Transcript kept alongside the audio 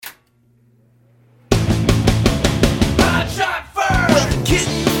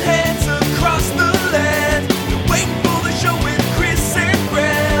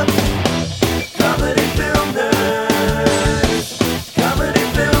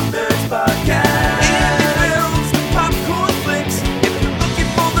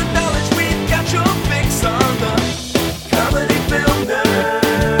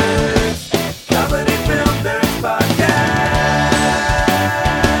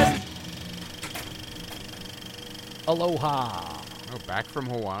Aloha. Oh, back from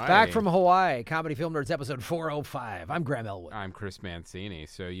Hawaii. Back from Hawaii. Comedy Film Nerds, episode 405. I'm Graham Elwood. I'm Chris Mancini.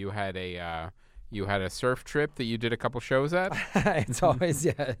 So you had a surf trip that you did a couple shows at? It's always,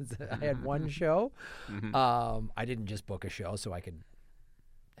 yeah. I had one show. I didn't just book a show so I could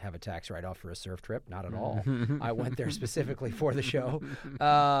have a tax write-off for a surf trip. Not at all. I went there specifically for the show.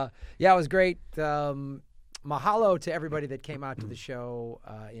 Yeah, it was great. Mahalo to everybody that came out to the show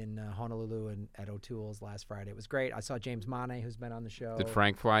in Honolulu and at O'Toole's last Friday. It was great. I saw James Mane, who's been on the show. Did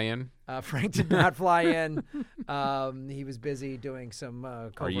Frank fly in? Frank did not fly in. He was busy doing some Our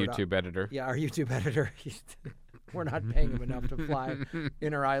YouTube editor. Yeah, our YouTube editor. We're not paying him enough to fly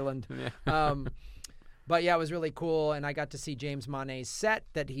inter-island. Yeah. But yeah, it was really cool, and I got to see James Mane's set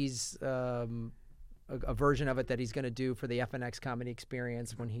that he's a version of it that he's going to do for the FNX Comedy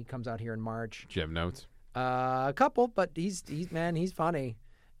Experience when he comes out here in March. Do you have notes? A couple, but he's funny,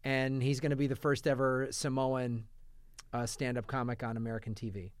 and he's going to be the first ever Samoan stand-up comic on American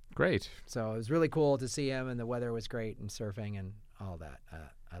TV. Great. So it was really cool to see him, and the weather was great, and surfing and all that.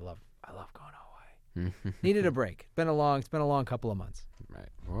 I love going to Hawaii. Needed a break. It's been a long couple of months. Right.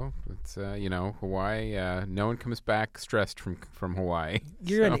 Well, it's Hawaii. No one comes back stressed from Hawaii.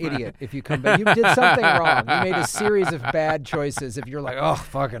 You're an idiot if you come back. You did something wrong. You made a series of bad choices. If you're like, oh,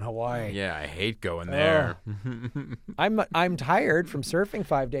 fucking Hawaii. Yeah, I hate going there. I'm tired from surfing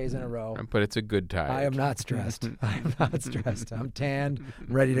 5 days in a row. But it's a good time. I am not stressed. I'm tanned,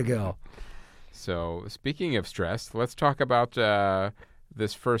 ready to go. So, speaking of stress, let's talk about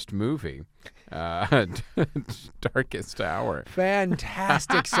this first movie, Darkest Hour.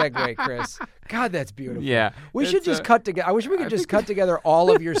 Fantastic segue, Chris. God, that's beautiful. Yeah. We should just cut together. I wish we could just cut together all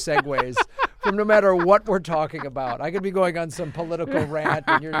of your segues from no matter what we're talking about. I could be going on some political rant,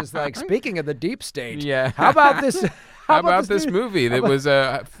 and you're just like, speaking of the deep state. Yeah. How about this? How about this movie that was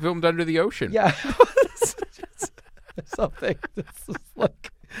filmed under the ocean? Yeah. Something. This is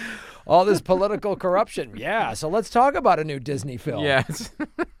like all this political corruption. Yeah. So let's talk about a new Disney film. Yes.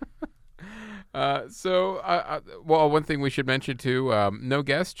 One thing we should mention too, no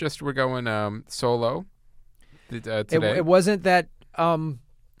guest, just we're going solo today. It wasn't that. All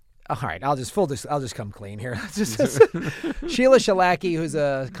right, I'll just come clean here. Sheila Shalaki, who's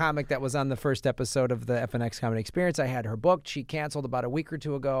a comic that was on the first episode of the FNX Comedy Experience, I had her booked. She canceled about a week or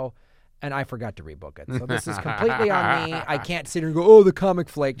two ago, and I forgot to rebook it. So this is completely on me. I can't sit here and go, oh, the comic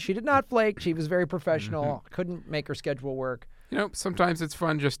flaked. She did not flake. She was very professional. Couldn't make her schedule work. Sometimes it's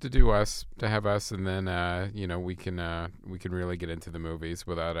fun just to have us, and then we can really get into the movies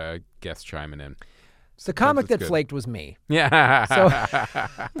without a guest chiming in. The comic that flaked was me. Yeah. So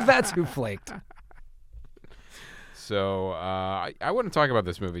that's who flaked. So I want to talk about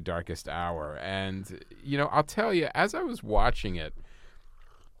this movie, Darkest Hour, and I'll tell you, as I was watching it,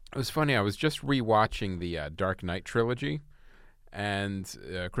 it was funny. I was just rewatching the Dark Knight trilogy and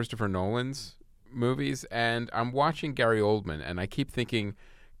Christopher Nolan's movies, and I'm watching Gary Oldman, and I keep thinking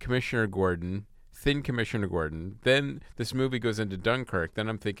Commissioner Gordon, thin Commissioner Gordon. Then this movie goes into Dunkirk. Then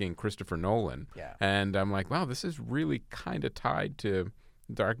I'm thinking Christopher Nolan. Yeah. And I'm like, wow, this is really kind of tied to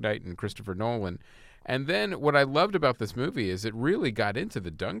Dark Knight and Christopher Nolan. And then what I loved about this movie is it really got into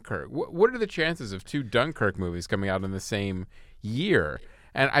the Dunkirk. What are the chances of two Dunkirk movies coming out in the same year?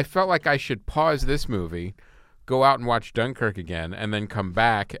 And I felt like I should pause this movie, go out and watch Dunkirk again, and then come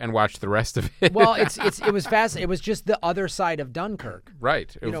back and watch the rest of it. Well, it was fascinating. It was just the other side of Dunkirk.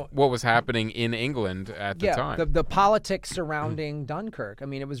 Right. What was happening in England at the time. Yeah, the politics surrounding Dunkirk. I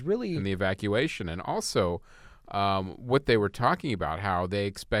mean, it was really... And the evacuation. And also what they were talking about, how they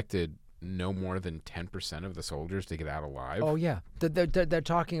expected no more than 10% of the soldiers to get out alive. Oh, yeah. They're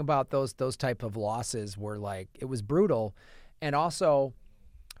talking about those type of losses were like, it was brutal. And also...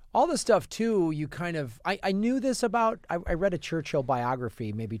 all the stuff, too, you kind of... I knew this about... I read a Churchill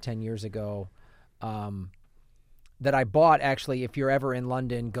biography maybe 10 years ago that I bought, actually. If you're ever in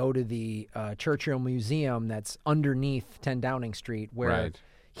London, go to the Churchill Museum that's underneath 10 Downing Street, where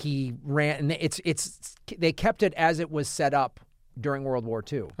he ran... And they kept it as it was set up during World War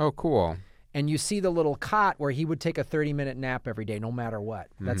II. Oh, cool. And you see the little cot where he would take a 30-minute nap every day, no matter what.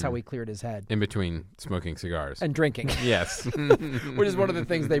 That's how he cleared his head. In between smoking cigars. And drinking. Yes. Which is one of the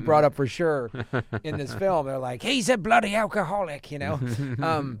things they brought up for sure in this film. They're like, he's a bloody alcoholic,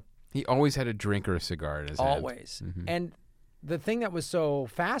 He always had a drink or a cigar in his hand. Always. And the thing that was so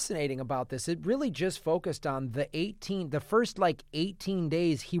fascinating about this, it really just focused on the first 18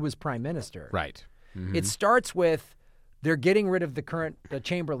 days he was prime minister. Right. Mm-hmm. It starts with... they're getting rid of the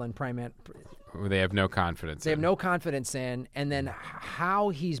Chamberlain who they have no confidence in. They have no confidence in. And then how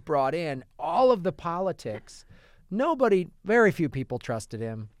he's brought in all of the politics. Very few people trusted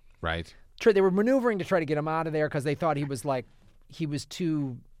him. Right. they were maneuvering to try to get him out of there because they thought he was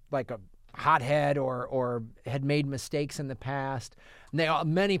too like a hothead or had made mistakes in the past.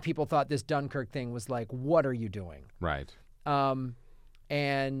 And many people thought this Dunkirk thing was like, what are you doing? Right. Well,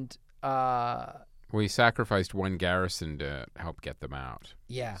 he sacrificed one garrison to help get them out.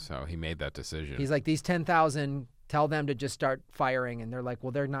 Yeah. So he made that decision. He's like, these 10,000, tell them to just start firing. And they're like,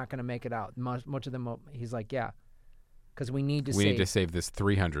 well, they're not going to make it out. Much of them, he's like, yeah, because we need to save this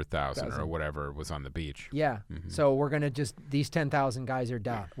 300,000 or whatever was on the beach. Yeah. Mm-hmm. So we're going to these 10,000 guys are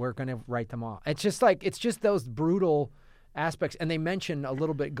down. We're going to write them off. It's just those brutal aspects. And they mention a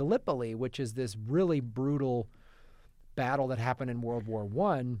little bit Gallipoli, which is this really brutal battle that happened in World War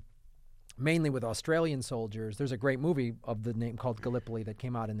I, mainly with Australian soldiers. There's a great movie of the name called Gallipoli that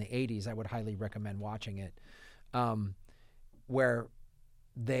came out in the 80s. I would highly recommend watching it, where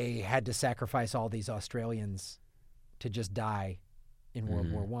they had to sacrifice all these Australians to just die in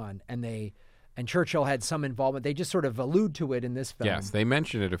World War I. And Churchill had some involvement. They just sort of allude to it in this film. Yes, they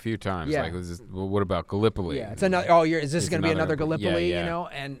mentioned it a few times. Yeah. Like, well, what about Gallipoli? Yeah, it's another. Oh, is this going to be another Gallipoli? Yeah. You know,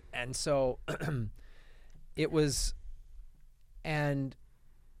 and so it was, and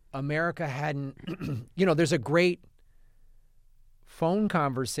America hadn't. There's a great phone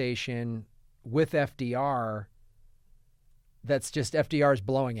conversation with FDR. That's just FDR's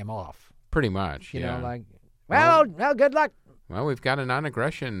blowing him off. Pretty much. You know, like, well, good luck. Well, we've got a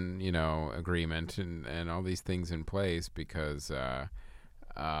non-aggression, agreement and all these things in place because,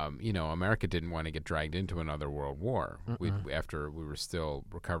 America didn't want to get dragged into another world war after we were still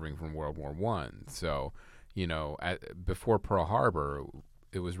recovering from World War I. So, before Pearl Harbor,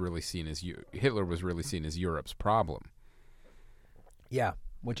 it was really seen as Hitler was really seen as Europe's problem. Yeah,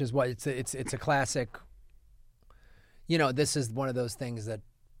 which is what it's a classic. This is one of those things that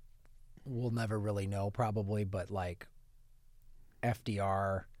we'll never really know probably, but like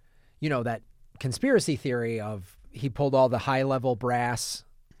FDR, that conspiracy theory of he pulled all the high-level brass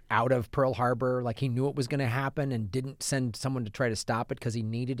out of Pearl Harbor, like he knew it was going to happen and didn't send someone to try to stop it because he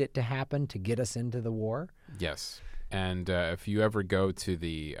needed it to happen to get us into the war. Yes, and if you ever go to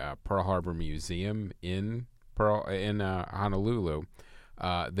the Pearl Harbor Museum in Honolulu,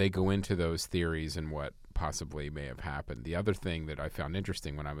 they go into those theories and what possibly may have happened. The other thing that I found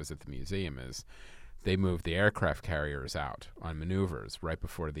interesting when I was at the museum is they moved the aircraft carriers out on maneuvers right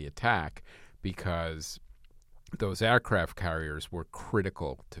before the attack because those aircraft carriers were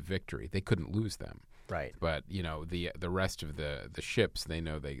critical to victory. They couldn't lose them. Right. But, the rest of the ships, they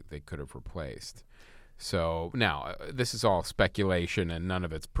know they could have replaced. So now this is all speculation and none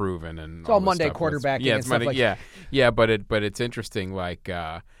of it's proven. And it's all Monday quarterbacking. Yeah, and stuff but it's interesting. Like,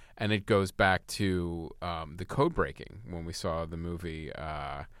 and it goes back to the code breaking when we saw the movie.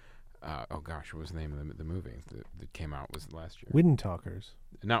 What was the name of the movie that came out? Was last year? Wind Talkers.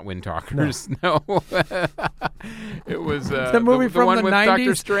 Not Wind Talkers. No. It was the movie from the one the with 90s?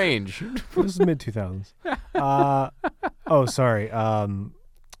 Doctor Strange. This is mid 2000s. Sorry.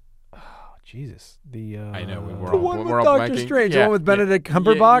 Jesus. I know the one with Doctor Strange. The one with Benedict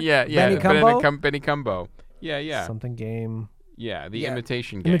Cumberbatch. Yeah. Benny Cumbo. Benny Cumbo. Yeah. Something game. Yeah, the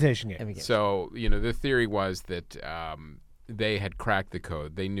Imitation Game. Imitation Game. So, the theory was that they had cracked the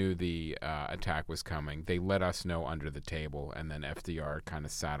code. They knew the attack was coming. They let us know under the table, and then FDR kind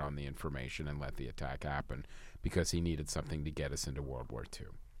of sat on the information and let the attack happen because he needed something to get us into World War II.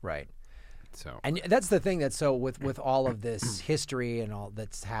 Right. So, and that's the thing that's so with all of this history and all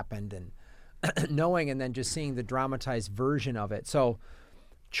that's happened and knowing and then just seeing the dramatized version of it. So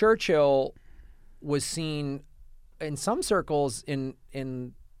Churchill was seen in some circles in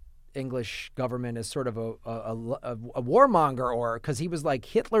English government as sort of a warmonger, or because he was like,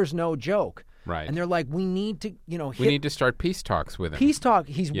 Hitler's no joke. Right. And they're like, we need to, we need to start peace talks with him. Peace talk.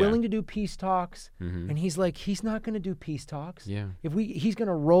 He's willing to do peace talks. Mm-hmm. And he's like, he's not going to do peace talks. Yeah. He's going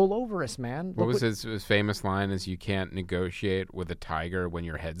to roll over us, man. What was his famous line is, you can't negotiate with a tiger when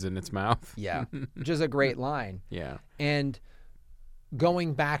your head's in its mouth. Yeah. Which is a great line. Yeah. And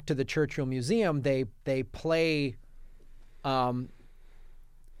going back to the Churchill Museum, they play kind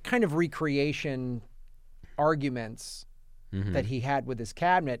of recreation arguments that he had with his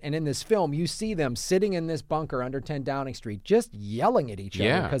cabinet. And in this film, you see them sitting in this bunker under 10 Downing Street just yelling at each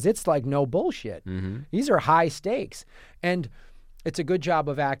other because it's like no bullshit. These are high stakes. And it's a good job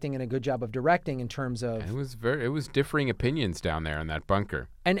of acting and a good job of directing in terms of... It was differing opinions down there in that bunker.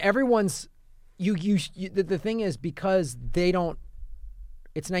 And everyone's... the thing is, because they don't...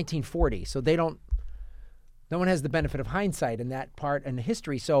 It's 1940, so they don't... No one has the benefit of hindsight in that part in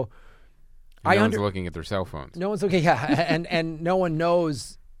history, so... No one's looking at their cell phones. No one's looking, and no one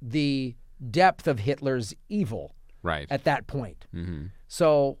knows the depth of Hitler's evil right at that point. Mm-hmm.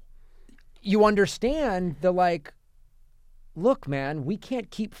 So you understand the like, look, man, we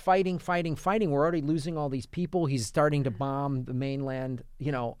can't keep fighting. We're already losing all these people. He's starting to bomb the mainland.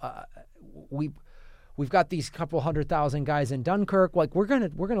 You know, we've got these couple 100,000 guys in Dunkirk. Like we're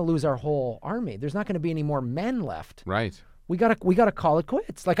gonna lose our whole army. There's not going to be any more men left. Right. We gotta call it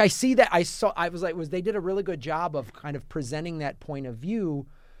quits. Like I see that. They did a really good job of kind of presenting that point of view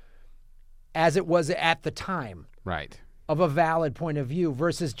as it was at the time. Right. Of a valid point of view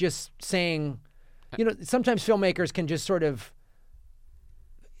versus just saying, you know, sometimes filmmakers can just sort of,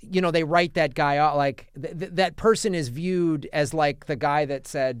 you know, they write that guy out like that person is viewed as like the guy that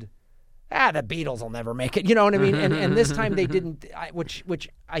said, the Beatles will never make it. You know what I mean? And this time they didn't, which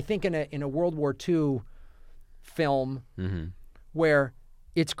I think in a World War II film where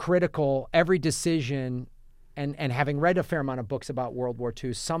it's critical, every decision, and having read a fair amount of books about World War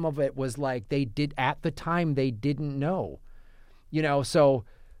II, some of it was like at the time they didn't know, you know, so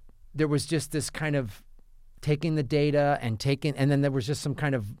there was just this kind of taking the data and then there was just some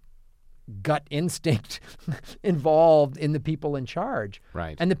kind of gut instinct involved in the people in charge.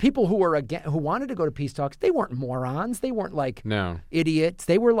 Right. And the people who wanted to go to peace talks, they weren't morons. They weren't like idiots.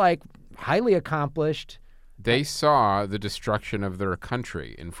 They were like highly accomplished. They saw the destruction of their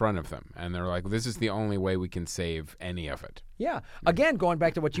country in front of them, and they're like, this is the only way we can save any of it. Yeah. Again, going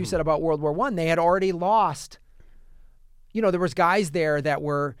back to what you said about World War I, they had already lost. You know, there was guys there that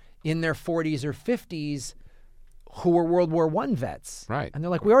were in their 40s or 50s who were World War I vets. Right. And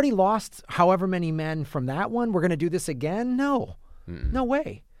they're like, we already lost however many men from that one. We're going to do this again? No. No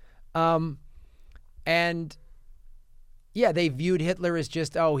way. And, yeah, they viewed Hitler as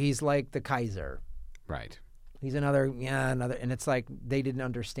just, he's like the Kaiser. Right. He's another, and it's like they didn't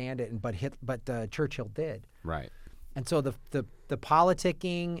understand it, but Churchill did. Right. And so the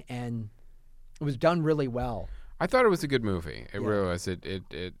politicking, and it was done really well. I thought it was a good movie. It really was.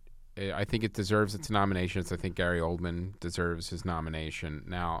 I think it deserves its nominations. I think Gary Oldman deserves his nomination.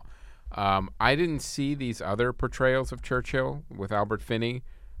 Now, I didn't see these other portrayals of Churchill with Albert Finney.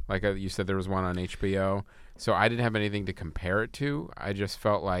 Like you said, there was one on HBO. So I didn't have anything to compare it to. I just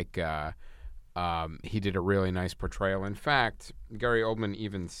felt like he did a really nice portrayal. In fact, Gary Oldman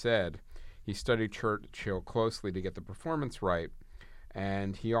even said he studied Churchill closely to get the performance right,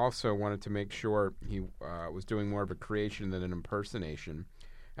 and he also wanted to make sure he was doing more of a creation than an impersonation,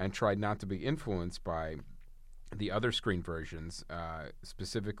 and tried not to be influenced by the other screen versions,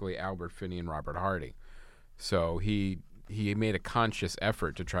 specifically Albert Finney and Robert Hardy. So he made a conscious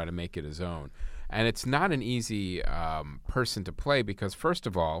effort to try to make it his own. And it's not an easy person to play because, first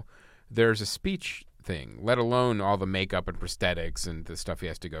of all, there's a speech thing, let alone all the makeup and prosthetics and the stuff he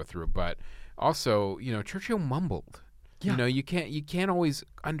has to go through. But also, you know, Churchill mumbled. Yeah. You know, you can't always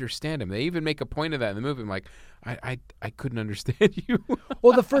understand him. They even make a point of that in the movie. I'm like, I couldn't understand you.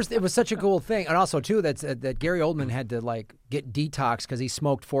 Well, it was such a cool thing, and also too that Gary Oldman had to like get detox because he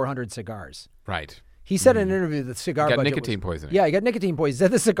smoked 400 cigars. Right. He said in an interview the cigar budget nicotine poisoning. Yeah, he got nicotine poisoning. He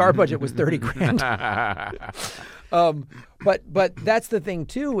said the cigar budget was $30,000. But that's the thing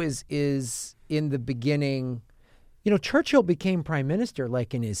too is in the beginning, you know, Churchill became prime minister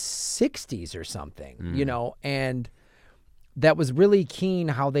like in his 60s or something, you know, and that was really keen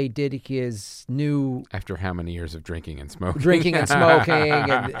how they did his new... After how many years of drinking and smoking.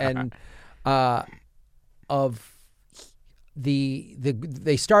 and of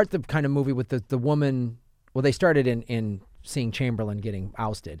they start the kind of movie with the woman... Well, they started in seeing Chamberlain getting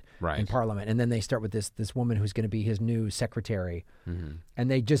ousted in Parliament, and then they start with this woman who's going to be his new secretary,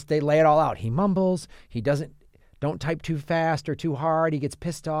 and they lay it all out. He mumbles. He don't type too fast or too hard. He gets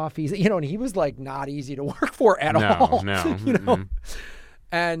pissed off. And he was like not easy to work for at all. No. You know,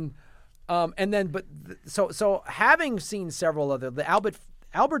 and then so having seen several other the Albert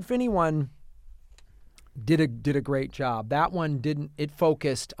Finney one did a great job. That one didn't. It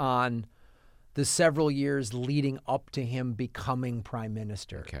focused on the several years leading up to him becoming prime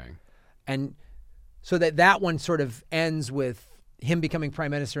minister. Okay, and so that one sort of ends with him becoming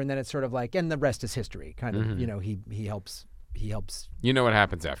prime minister, and then it's sort of like, and the rest is history. Kind of, you know, he helps. You know what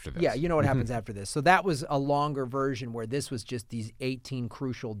happens after this. Yeah, you know what happens after this. So that was a longer version where this was just these 18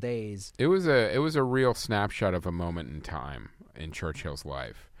 crucial days. It was a real snapshot of a moment in time in Churchill's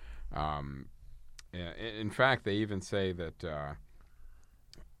life. In fact, they even say that,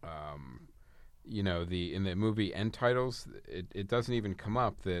 you know, in the movie end titles, it doesn't even come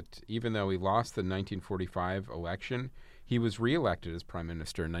up that even though he lost the 1945 election, he was reelected as prime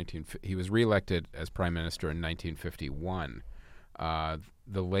minister in 1951.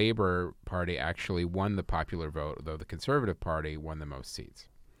 The Labour Party actually won the popular vote, though the Conservative Party won the most seats.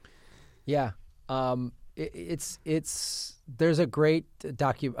 Yeah. it's there's a great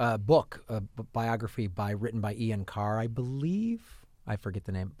book, biography written by Ian Carr, I believe. I forget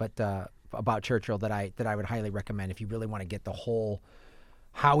the name, but about Churchill that I would highly recommend if you really want to get the whole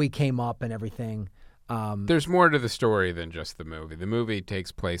how he came up and everything. There's more to the story than just the movie. The movie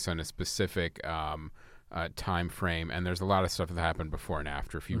takes place on a specific time frame, and there's a lot of stuff that happened before and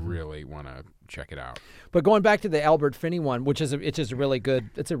after if you really want to check it out. But going back to the Albert Finney one, which is a really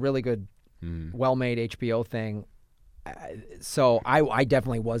good well-made HBO thing. So I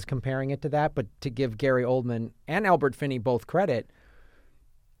definitely was comparing it to that, but to give Gary Oldman and Albert Finney both credit,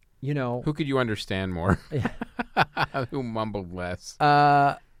 who could you understand more? Who mumbled less?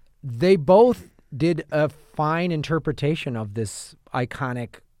 They both did a fine interpretation of this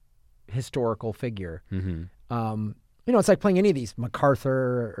iconic historical figure. It's like playing any of these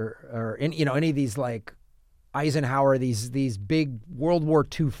MacArthur or any of these like Eisenhower, these big World War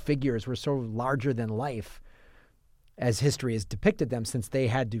II figures were so larger than life as history has depicted them, since they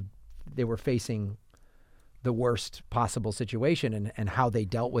were facing the worst possible situation and how they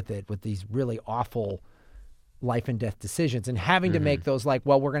dealt with it, with these really awful life and death decisions, and having to make those we're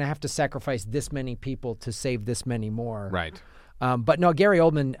going to have to sacrifice this many people to save this many more. Right. But no, Gary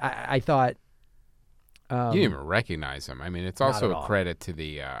Oldman, I thought. You didn't even recognize him. I mean, it's also a credit to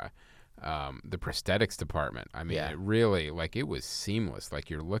the prosthetics department. I mean, it really, it was seamless. Like,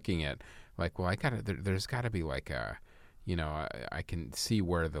 you're looking at, there's got to be I can see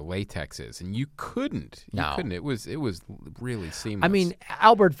where the latex is, and you couldn't. It was really seamless. I mean,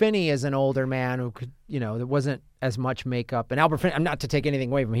 Albert Finney is an older man who could, there wasn't as much makeup. And Albert Finney, I'm not to take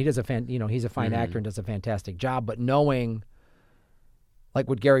anything away from him. He does he's a fine actor and does a fantastic job. But knowing,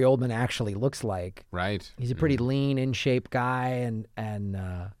 what Gary Oldman actually looks like, right? He's a pretty lean, in shape guy, and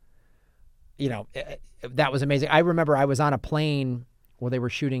that was amazing. I remember I was on a plane where they were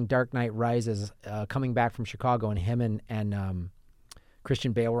shooting Dark Knight Rises, coming back from Chicago, and him and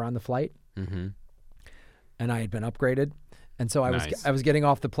Christian Bale were on the flight, and I had been upgraded, and so I was getting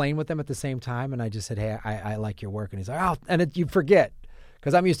off the plane with them at the same time, and I just said, "Hey, I like your work," and he's like, "Oh," and you forget,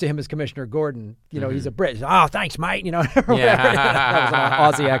 because I'm used to him as Commissioner Gordon. He's a Brit. "Oh, thanks, mate." That was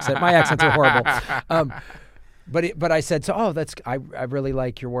an Aussie accent. My accents are horrible. But I said, "So, I really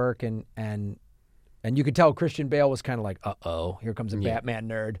like your work," and you could tell Christian Bale was kind of like, "Uh-oh, here comes a Batman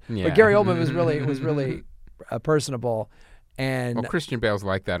nerd." Yeah. But Gary Oldman was really personable. And Christian Bale's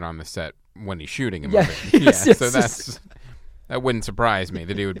like that on the set when he's shooting a movie. Yes, so that wouldn't surprise me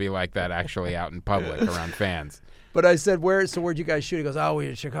that he would be like that actually out in public around fans. But I said, where'd you guys shoot? He goes, "Oh, we were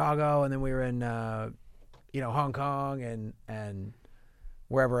in Chicago, and then we were in Hong Kong and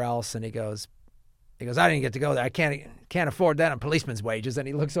wherever else." And he goes, "I didn't get to go there. I can't afford that on policeman's wages." And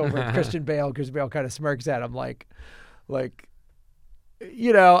he looks over at Christian Bale. Christian Bale kind of smirks at him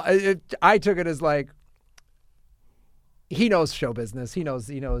I took it as he knows show business. He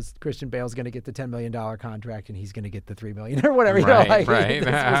knows Christian Bale's going to get the $10 million contract and he's going to get the $3 million or whatever. Right. He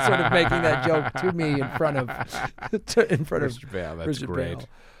was sort of making that joke to me in front of Christian Bale. That's Christian great. Bale.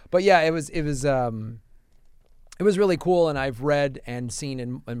 But yeah, it was really cool, and I've read and seen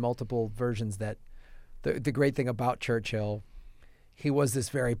in multiple versions that the great thing about Churchill, he was this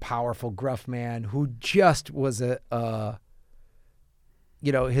very powerful, gruff man who just was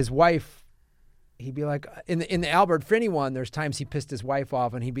his wife. He'd be like, in the Albert Finney one, there's times he pissed his wife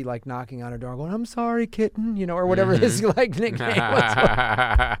off, and he'd be knocking on her door, going, "I'm sorry, kitten," or whatever his nickname was.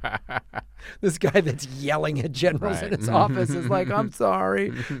 This guy that's yelling at generals in his office is like, "I'm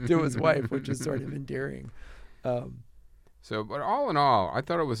sorry," to his wife, which is sort of endearing. But all in all, I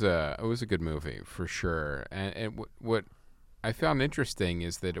thought it was a good movie for sure. And what I found interesting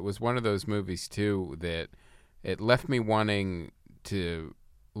is that it was one of those movies too that it left me wanting to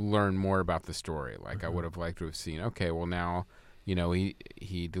learn more about the story. I would have liked to have seen, okay, well now,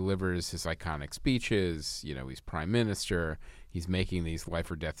 he delivers his iconic speeches. He's prime minister. He's making these life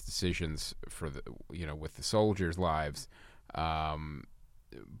or death decisions for with the soldiers' lives. How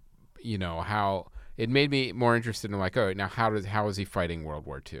it made me more interested in now how is he fighting World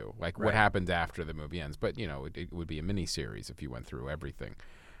War II? What happened after the movie ends? But it would be a mini series if you went through everything.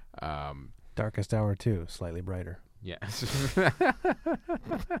 Darkest Hour 2, slightly brighter. Yes.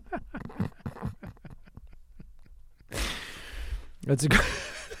 That's a good.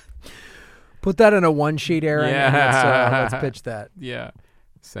 Put that in a one-sheet, Aaron. Yeah. And let's pitch that. Yeah.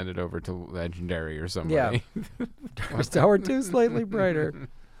 Send it over to Legendary or somebody. Yeah. Darkest Hour 2, slightly brighter.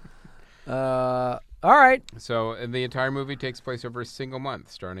 All right. So the entire movie takes place over a single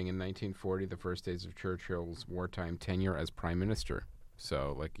month, starting in 1940, the first days of Churchill's wartime tenure as prime minister.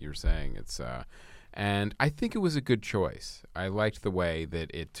 So, like you're saying, and I think it was a good choice. I liked the way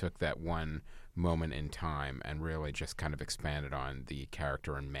that it took that one moment in time and really just kind of expanded on the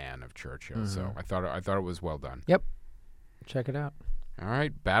character and man of Churchill. So I thought it was well done. Yep. Check it out. All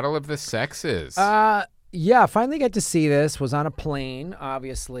right, Battle of the Sexes. Yeah, finally got to see this. Was on a plane,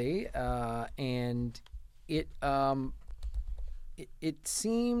 obviously, and it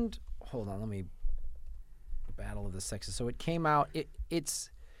seemed. Hold on, let me. Battle of the Sexes. So it came out.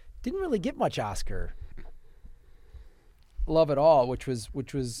 It's didn't really get much Oscar love at all, which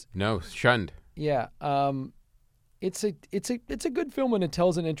was no, shunned. Yeah. It's a good film and it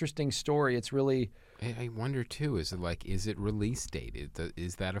tells an interesting story. It's really. I wonder too. Is it release date?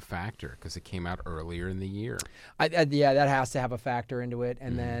 Is that a factor? Because it came out earlier in the year. Yeah, that has to have a factor into it.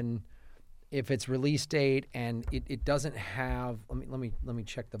 And then, if it's release date and it doesn't have, let me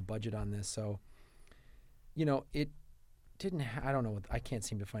check the budget on this. So, it didn't. I don't know. I can't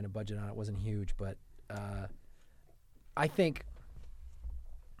seem to find a budget on it. It wasn't huge, but I think.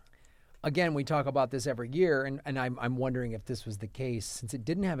 Again, we talk about this every year, and I'm wondering if this was the case. Since it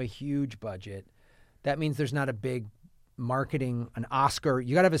didn't have a huge budget, that means there's not a big an Oscar.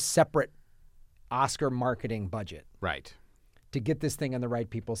 You got to have a separate Oscar marketing budget. Right. To get this thing in the right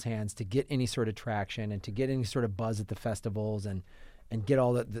people's hands, to get any sort of traction, and to get any sort of buzz at the festivals, and get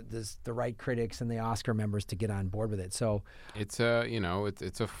all the right critics and the Oscar members to get on board with it. So it's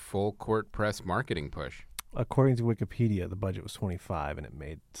a full court press marketing push. According to Wikipedia, the budget was 25 and it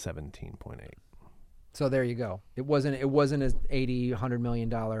made 17.8. So there you go. It wasn't an $80-100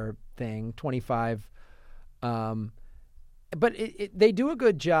 million thing. 25. But they do a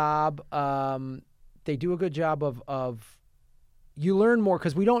good job. They do a good job of you learn more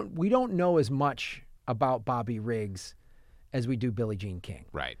because we don't know as much about Bobby Riggs as we do Billie Jean King.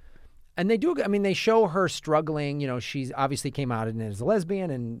 Right. And they do. I mean, they show her struggling. She's obviously came out as a lesbian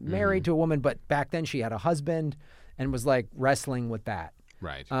and married to a woman, but back then she had a husband and was like wrestling with that.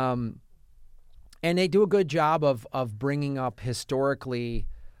 Right. And they do a good job of bringing up historically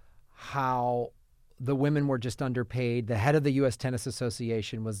how the women were just underpaid. The head of the U.S. Tennis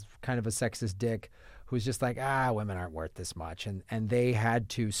Association was kind of a sexist dick who was just like, women aren't worth this much. And they had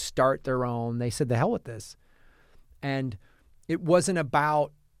to start their own. They said, the hell with this. And it wasn't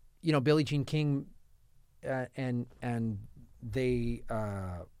about, Billie Jean King and they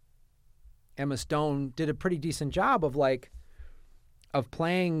Emma Stone did a pretty decent job of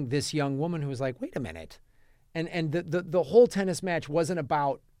playing this young woman who was like, wait a minute. And the whole tennis match wasn't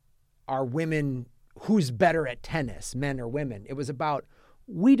about are women who's better at tennis, men or women. It was about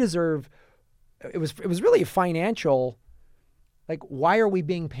we deserve it was really financial, like why are we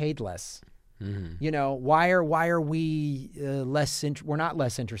being paid less? Mm-hmm. Why are we we're not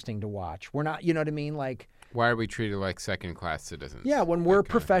less interesting to watch. We're not, you know what I mean? Like, why are we treated like second-class citizens? Yeah, when we're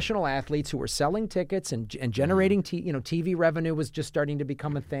professional athletes who are selling tickets and generating, TV revenue was just starting to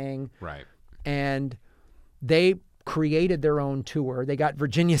become a thing. Right. And they created their own tour. They got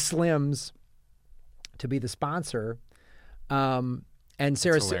Virginia Slims to be the sponsor. And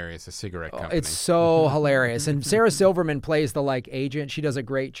Sarah, it's hilarious, a cigarette company. It's so hilarious. And Sarah Silverman plays the agent. She does a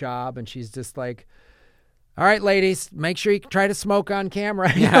great job, and she's just like, "All right, ladies, make sure you try to smoke on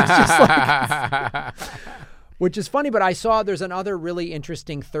camera." It's just like, which is funny. But I saw there's another really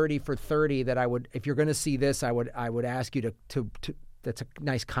interesting 30 for 30 that I would, if you're going to see this, I would ask you to. That's a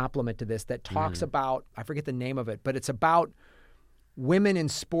nice compliment to this. That talks about, I forget the name of it, but it's about women in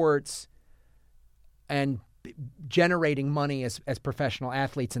sports and generating money as professional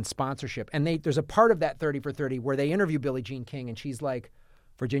athletes and sponsorship. And there's a part of that 30 for 30 where they interview Billie Jean King and she's like,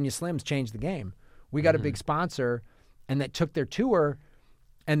 Virginia Slims changed the game. We got a big sponsor, and that took their tour.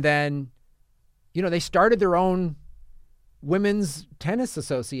 And then, they started their own women's tennis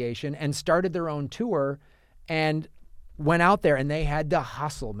association and started their own tour and went out there, and they had to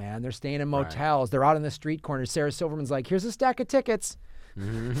hustle, man. They're staying in motels. Right. They're out on the street corners. Sarah Silverman's like, here's a stack of tickets.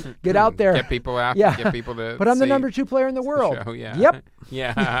 Get out there. Get people out. Yeah. Get people to But I'm the number 2 player in the world. Show, yeah. Yep.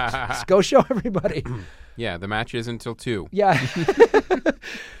 Yeah. Just go show everybody. Yeah, the match is until 2. Yeah.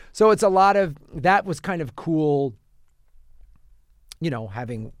 So it's a lot of, that was kind of cool,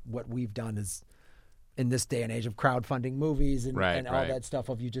 having what we've done is in this day and age of crowdfunding movies and all that stuff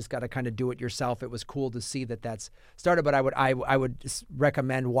of you just got to kind of do it yourself. It was cool to see that that's started, but I would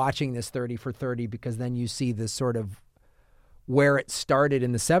recommend watching this 30 for 30 because then you see this sort of where it started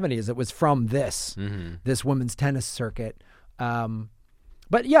in the 70s. It was from this women's tennis circuit.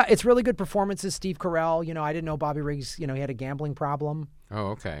 But yeah, it's really good performances. Steve Carell, I didn't know Bobby Riggs, he had a gambling problem.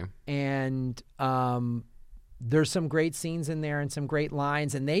 Oh, okay. And there's some great scenes in there and some great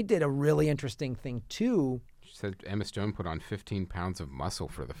lines. And they did a really interesting thing too. She said Emma Stone put on 15 pounds of muscle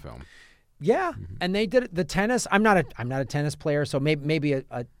for the film. Yeah. And they did the tennis. I'm not a tennis player, so maybe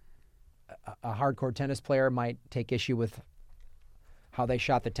a hardcore tennis player might take issue with how they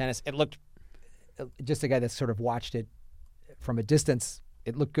shot the tennis. It looked, just a guy that sort of watched it from a distance,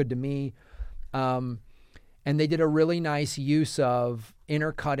 it looked good to me. And they did a really nice use of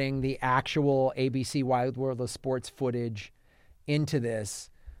intercutting the actual ABC Wild World of Sports footage into this.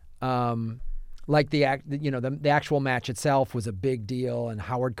 Like the actual match itself was a big deal, and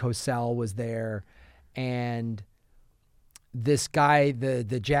Howard Cosell was there, and this guy,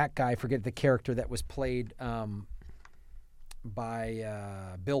 the Jack guy, I forget the character that was played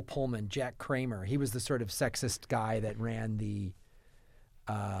by Bill Pullman, Jack Kramer. He was the sort of sexist guy that ran the.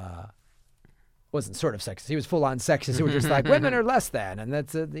 Wasn't sort of sexist. He was full on sexist. Who were just like, women are less than, and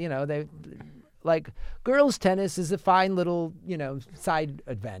that's they like girls tennis is a fine little side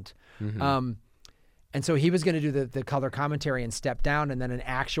event. Mm-hmm. And so he was going to do the color commentary and step down, and then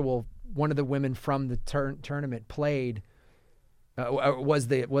one of the women from the tournament played was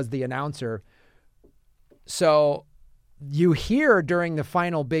the announcer. So you hear during the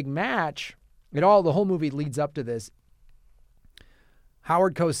final big match, the whole movie leads up to this.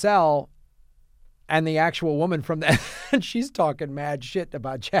 Howard Cosell and the actual woman from that, and she's talking mad shit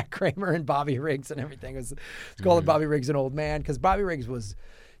about Jack Kramer and Bobby Riggs and everything. It's called Bobby Riggs an old man, because Bobby Riggs was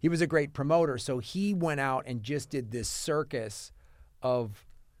a great promoter. So he went out and just did this circus of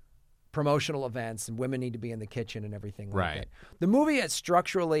promotional events, and women need to be in the kitchen and everything like that. The movie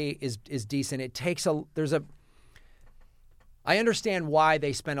structurally is decent. It takes I understand why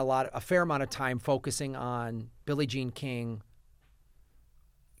they spent a fair amount of time focusing on Billie Jean King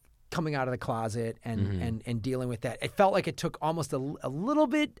coming out of the closet and dealing with that. It felt like it took almost a little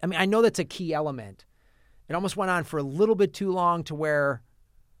bit. I mean, I know that's a key element. It almost went on for a little bit too long to where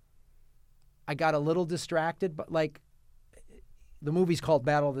I got a little distracted, but like the movie's called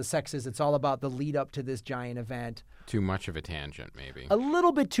Battle of the Sexes. It's all about the lead up to this giant event. Too much of a tangent, maybe. A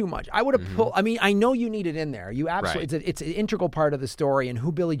little bit too much. I would have pulled. I mean, I know you need it in there. You absolutely. It's an integral part of the story and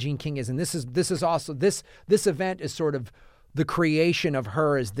who Billie Jean King is, and this is also this event is sort of the creation of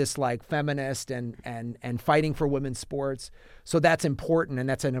her as this like feminist and fighting for women's sports. So that's important, and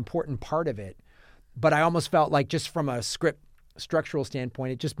that's an important part of it. But I almost felt like, just from a structural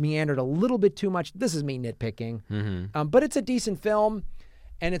standpoint, it just meandered a little bit too much. This is me nitpicking. Mm-hmm. But it's a decent film,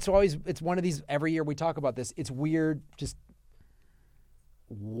 and it's one of these, every year we talk about this. It's weird just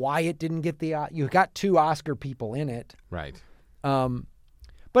why it didn't get you got 2 Oscar people in it. Right.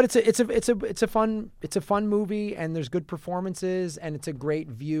 But it's a fun movie, and there's good performances, and it's a great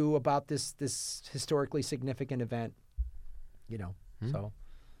view about this historically significant event. So.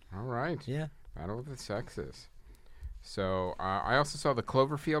 All right. Yeah. Battle of the Sexes. So I also saw the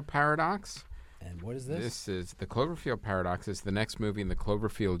Cloverfield Paradox. And what is this? This is the Cloverfield Paradox. Is the next movie in the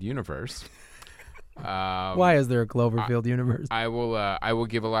Cloverfield universe. Why is there a Cloverfield universe? I will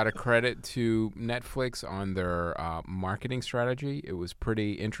give a lot of credit to Netflix on their marketing strategy. It was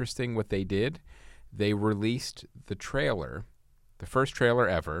pretty interesting what they did. They released the trailer, the first trailer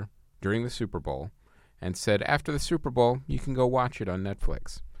ever, during the Super Bowl, and said after the Super Bowl you can go watch it on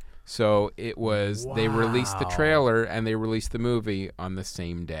Netflix. So it was They released the trailer and they released the movie on the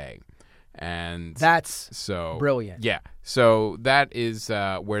same day. And that's so brilliant. Yeah. So that is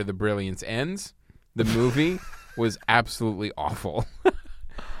where the brilliance ends. The movie was absolutely awful.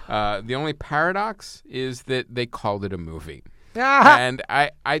 The only paradox is that they called it a movie. And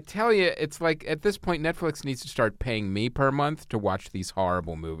I tell you, it's like at this point Netflix needs to start paying me per month to watch these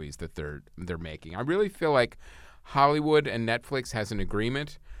horrible movies that they're making. I really feel like Hollywood and Netflix has an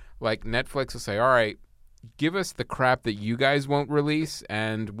agreement. Like Netflix will say, all right, give us the crap that you guys won't release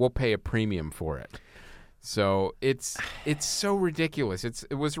and we'll pay a premium for it. So it's so ridiculous.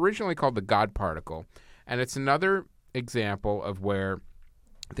 It was originally called The God Particle, and it's another example of where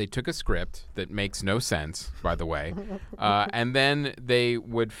they took a script that makes no sense, by the way, and then they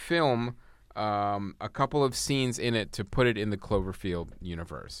would film a couple of scenes in it to put it in the Cloverfield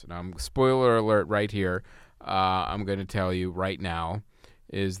universe. Now, spoiler alert right here, I'm going to tell you right now,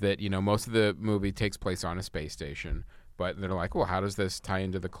 is that, most of the movie takes place on a space station. But they're like, well, how does this tie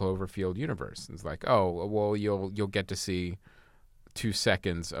into the Cloverfield universe? And it's like, oh, well, you'll get to see 2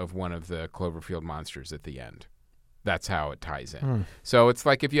 seconds of one of the Cloverfield monsters at the end. That's how it ties in. So it's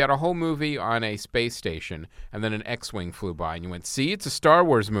like if you had a whole movie on a space station and then an X-wing flew by and you went, see, it's a Star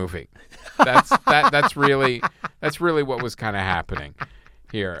Wars movie. That's really what was kind of happening.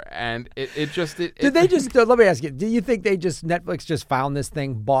 here, and it just Did they just? Let me ask you. Do you think Netflix just found this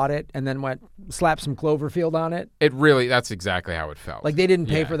thing, bought it, and then slapped some Cloverfield on it? It really, that's exactly how it felt. Like they didn't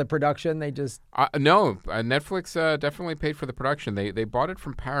pay for the production. They just no. Netflix definitely paid for the production. They bought it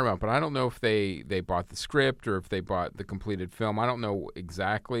from Paramount, but I don't know if they bought the script or if they bought the completed film. I don't know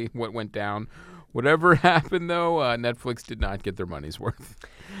exactly what went down. Whatever happened, though, Netflix did not get their money's worth.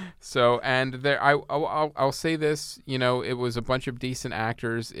 So, and I'll say this, it was a bunch of decent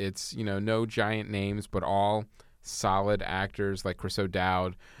actors. It's, no giant names, but all solid actors like Chris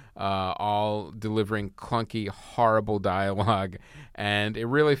O'Dowd, all delivering clunky, horrible dialogue. And it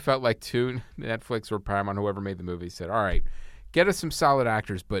really felt like Netflix or Paramount, whoever made the movie, said, all right, get us some solid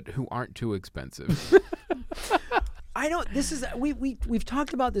actors, but who aren't too expensive. I don't. This is we've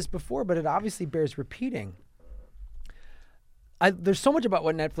talked about this before, but it obviously bears repeating. There's so much about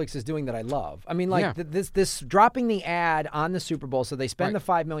what Netflix is doing that I love. I mean, like this dropping the ad on the Super Bowl, so they spend the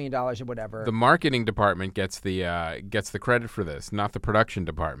 $5 million or whatever. The marketing department gets the credit for this, not the production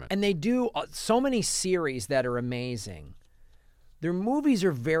department. And they do so many series that are amazing. Their movies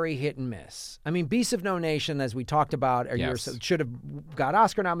are very hit and miss. I mean, Beasts of No Nation, as we talked about, should have got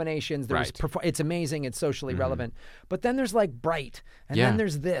Oscar nominations. It's amazing. It's socially relevant. But then there's like Bright, and then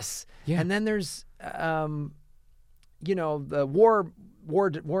there's this, and then there's the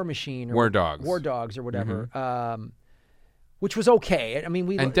War Machine, or War Dogs, or whatever, which was okay. I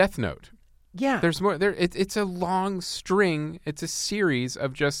mean, and Death Note. Yeah, there's more. It's a long string. It's a series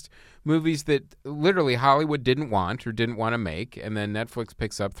of just movies that literally Hollywood didn't want or didn't want to make, and then Netflix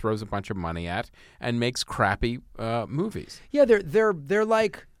picks up, throws a bunch of money at, and makes crappy movies. Yeah, they're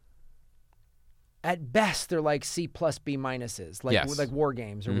like, at best, they're like C plus B minuses, like War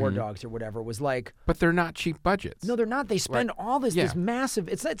Games or War Dogs or whatever was like. But they're not cheap budgets. No, they're not. They spend all this massive.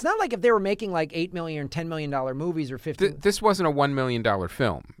 It's not like if they were making like $8 million, $10 million movies or 50. This wasn't a $1 million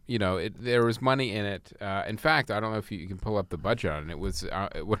film. There was money in it. In fact, I don't know if you can pull up the budget on it. It was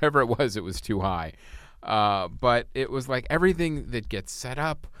whatever it was too high. But it was like everything that gets set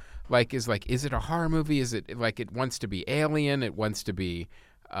up, is it a horror movie? Is it like it wants to be Alien? It wants to be.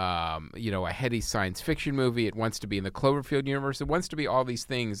 A heady science fiction movie. It wants to be in the Cloverfield universe. It wants to be all these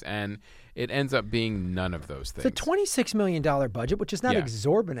things, and it ends up being none of those things. It's a $26 million budget, which is not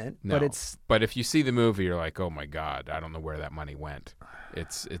exorbitant, but it's. But if you see the movie, you're like, oh my god, I don't know where that money went.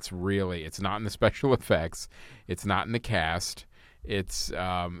 It's not in the special effects. It's not in the cast. It's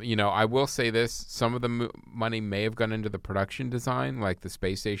I will say this: some of the money may have gone into the production design, like the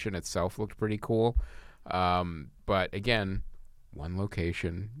space station itself looked pretty cool, but again. One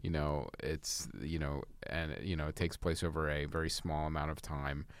location, it's, and, it takes place over a very small amount of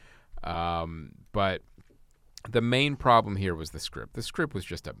time. But the main problem here was the script. The script was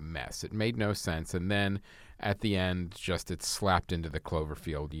just a mess. It made no sense. And then at the end, it's slapped into the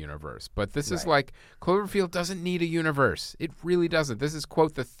Cloverfield universe. But this is like, Cloverfield doesn't need a universe. It really doesn't. This is,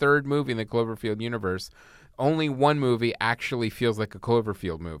 quote, the third movie in the Cloverfield universe. Only one movie actually feels like a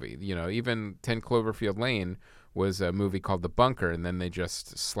Cloverfield movie. Even 10 Cloverfield Lane was a movie called The Bunker, and then they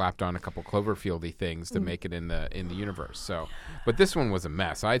just slapped on a couple Cloverfieldy things to make it in the universe. So, but this one was a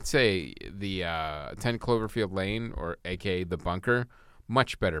mess. I'd say the 10 Cloverfield Lane, or AKA The Bunker,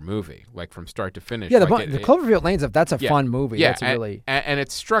 much better movie, like from start to finish. Yeah, the Cloverfield Lane's that's a fun movie. Yeah, that's really and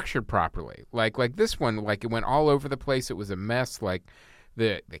it's structured properly. Like this one, it went all over the place. It was a mess. Like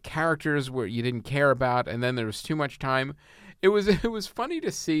the characters you didn't care about, and then there was too much time. It was funny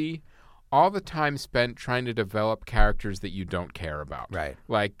to see. All the time spent trying to develop characters that you don't care about. Right.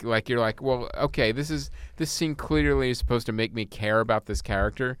 Like you're like, well, okay, this scene clearly is supposed to make me care about this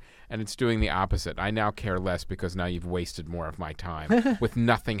character, and it's doing the opposite. I now care less because now you've wasted more of my time with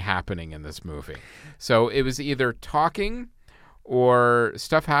nothing happening in this movie. So it was either talking or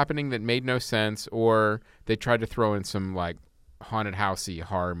stuff happening that made no sense, or they tried to throw in some like haunted housey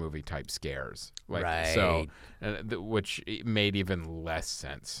horror movie type scares. So which made even less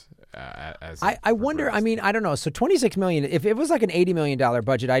sense. I wonder. I mean, I don't know. So $26 million. If it was like an $80 million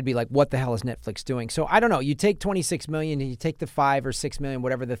budget, I'd be like, "What the hell is Netflix doing?" So I don't know. You take $26 million and you take the $5 or $6 million,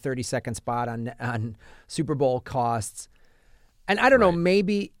 whatever the 30-second spot on Super Bowl costs, and I don't know.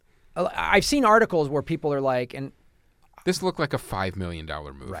 Maybe I've seen articles where people are like, and this looked like a $5 million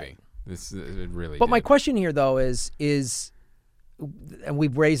movie. Right. It really. But my question here though is, and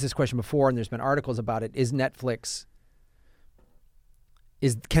we've raised this question before, and there's been articles about it. Is Netflix?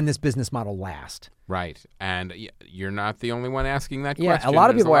 Can this business model last? Right, and you're not the only one asking that question. Yeah, a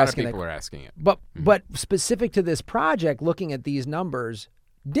lot of people are asking it. But specific to this project, looking at these numbers,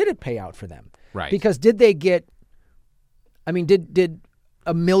 did it pay out for them? Right. Because did they get? I mean, did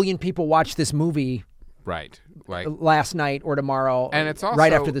 1 million people watch this movie? Right. Like last night or tomorrow, and it's also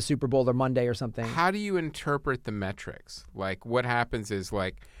right after the Super Bowl or Monday or something. How do you interpret the metrics? Like, what happens is,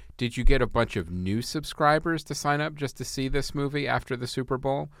 like, did you get a bunch of new subscribers to sign up just to see this movie after the Super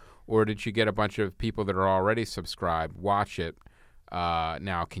Bowl? Or did you get a bunch of people that are already subscribed, watch it?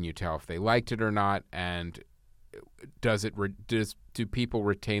 Now, can you tell if they liked it or not? And do people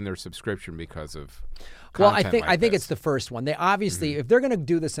retain their subscription because of content I think this? it's the first one. They obviously, if they're going to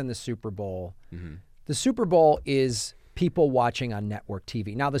do this in the Super Bowl, the Super Bowl is people watching on network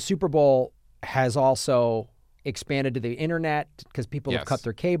TV. Now, the Super Bowl has also expanded to the internet because people have cut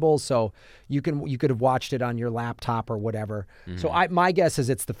their cables, so you could have watched it on your laptop or whatever. So my guess is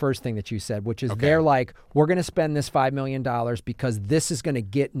it's the first thing that you said, which is they're like, we're going to spend this $5 million because this is going to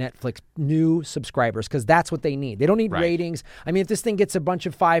get Netflix new subscribers, because that's what they need. They don't need ratings. I mean, if this thing gets a bunch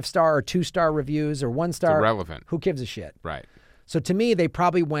of 5-star or 2-star reviews or 1-star, it's irrelevant. Who gives a shit? Right. So to me, they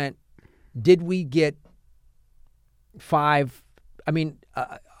probably went, did we get 5? I mean,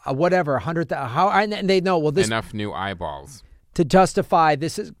 whatever, 100,000. How? And they know, well, this enough new eyeballs to justify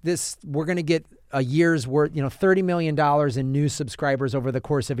this. We're going to get a year's worth, $30 million in new subscribers over the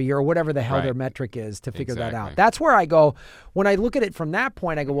course of a year, or whatever the hell their metric is to figure that out. That's where I go when I look at it from that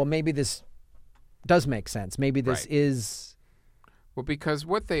point. I go, well, maybe this does make sense. Maybe this is. Well, because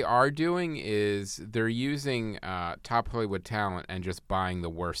what they are doing is they're using top Hollywood talent and just buying the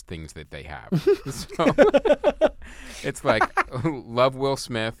worst things that they have. So it's like, love Will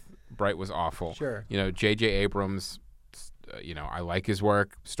Smith. Bright was awful. Sure. J.J. Abrams, I like his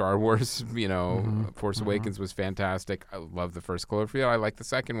work. Star Wars, Force Awakens was fantastic. I love the first Cloverfield. I like the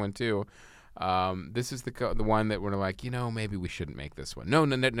second one, too. This is the one that we're like, maybe we shouldn't make this one. No,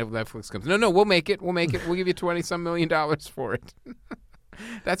 Netflix comes. No, we'll make it. We'll give you $20-some million for it.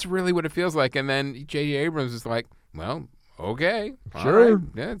 That's really what it feels like. And then J.J. Abrams is like, well, okay. Sure. All right.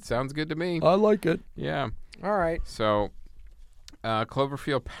 Yeah, it sounds good to me. I like it. Yeah. All right. So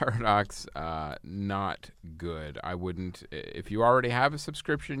Cloverfield Paradox, not good. I wouldn't. If you already have a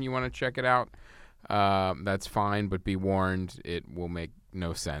subscription, you want to check it out, that's fine, but be warned, it will make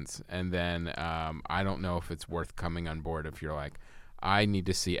no sense. And then I don't know if it's worth coming on board if you're like, I need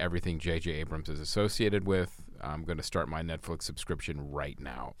to see everything J.J. Abrams is associated with. I'm going to start my Netflix subscription right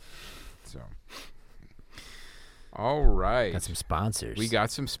now. So, all right. Got some sponsors. We got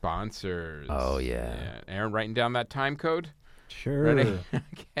some sponsors. Oh, yeah. Aaron, writing down that time code? Sure. Ready?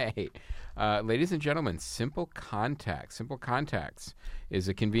 Okay. Ladies and gentlemen, Simple Contacts. Simple Contacts is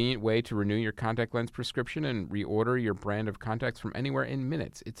a convenient way to renew your contact lens prescription and reorder your brand of contacts from anywhere in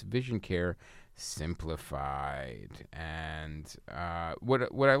minutes. It's vision care simplified. And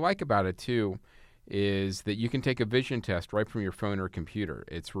what I like about it, too, is that you can take a vision test right from your phone or computer.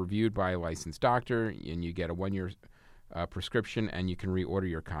 It's reviewed by a licensed doctor, and you get a 1-year prescription, and you can reorder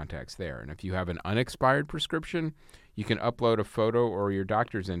your contacts there. And if you have an unexpired prescription, you can upload a photo or your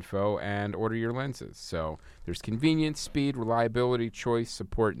doctor's info and order your lenses. So there's convenience, speed, reliability, choice,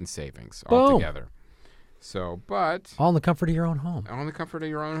 support, and savings all together. So, but all in the comfort of your own home. All in the comfort of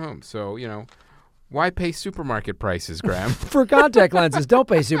your own home. So, why pay supermarket prices, Graham? For contact lenses. Don't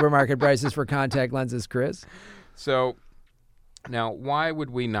pay supermarket prices for contact lenses, Chris. So, now, why would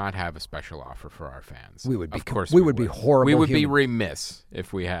we not have a special offer for our fans? We would be, of course, we would be horrible. We would be remiss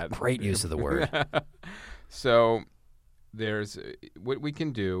if we had. Great use of the word. So, there's what we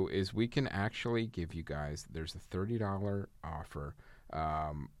can do is we can actually give you guys. There's a $30 offer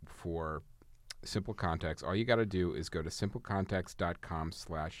for Simple Contacts. All you got to do is go to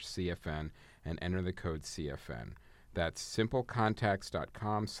simplecontacts.com/CFN and enter the code CFN. That's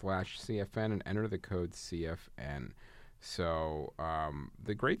simplecontacts.com/CFN and enter the code CFN. So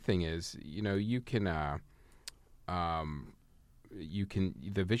the great thing is, you can the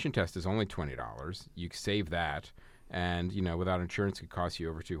vision test is only $20. You save that, and without insurance, it could cost you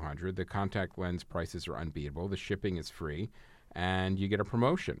over $200. The contact lens prices are unbeatable. The shipping is free, and you get a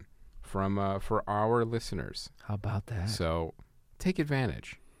promotion for our listeners. How about that? So take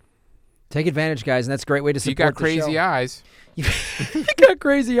advantage. Take advantage, guys, and that's a great way to support the show. You got crazy eyes. You got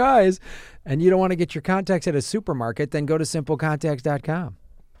crazy eyes, and you don't want to get your contacts at a supermarket, then go to simplecontacts.com.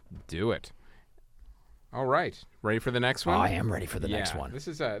 Do it. All right. Ready for the next one? Oh, I am ready for the next one. This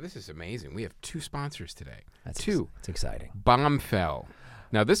is amazing. We have 2 sponsors today. That's two. It's exciting. Bombfell.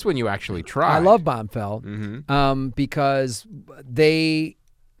 Now, this one you actually tried. I love Bombfell because they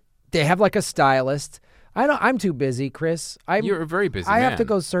have like a stylist. I'm too busy, Chris. You're a very busy I man. have to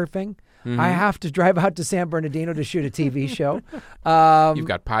go surfing. Mm-hmm. I have to drive out to San Bernardino to shoot a TV show. You've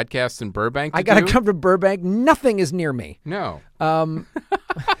got podcasts in Burbank I got to come to Burbank. Nothing is near me. No.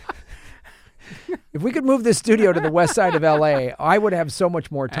 If we could move this studio to the west side of L.A., I would have so much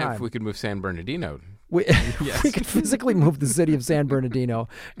more time. And if we could move San Bernardino We could physically move the city of San Bernardino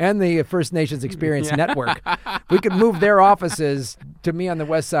and the First Nations Experience Network. We could move their offices to me on the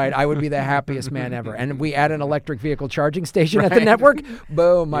west side. I would be the happiest man ever. And we add an electric vehicle charging station at the network.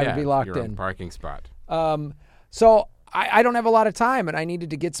 Boom, I'd be locked your own in. Parking spot. So I don't have a lot of time, and I needed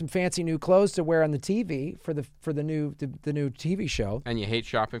to get some fancy new clothes to wear on the TV for the new TV show. And you hate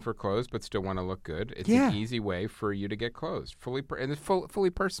shopping for clothes, but still want to look good. It's an easy way for you to get clothes, and it's fully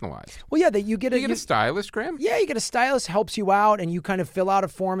personalized. Well, yeah, that you get a stylist, Graham. Yeah, you get a stylist, helps you out, and you kind of fill out a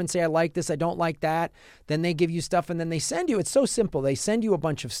form and say, I like this, I don't like that. Then they give you stuff, and then they send you. It's so simple. They send you a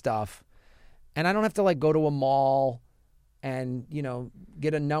bunch of stuff, and I don't have to like go to a mall and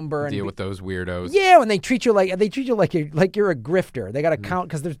get a number and deal with those weirdos. Yeah, when they treat you like you're a grifter. They got to count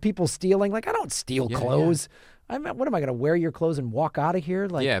because there's people stealing. Like, I don't steal clothes. Yeah. What am I going to wear your clothes and walk out of here?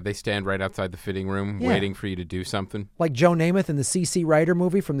 Like, they stand right outside the fitting room waiting for you to do something. Like Joe Namath in the C.C. Ryder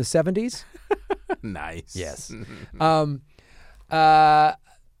movie from the 70s. Nice. Yes.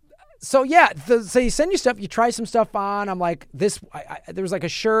 So you send you stuff, you try some stuff on. I'm like, there was like a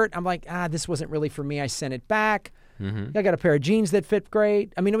shirt. I'm like, this wasn't really for me. I sent it back. Mm-hmm. I got a pair of jeans that fit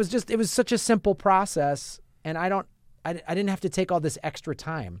great. I mean, it was such a simple process, and I didn't have to take all this extra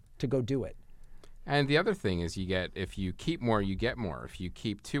time to go do it. And the other thing is if you keep more, you get more. If you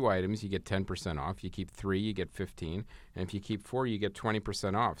keep 2 items, you get 10% off. You keep 3, you get 15. And if you keep 4, you get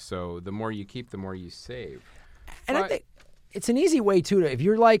 20% off. So the more you keep, the more you save. And I think it's an easy way too. If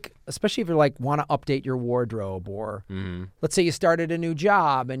you're like, especially if you're like want to update your wardrobe, or let's say you started a new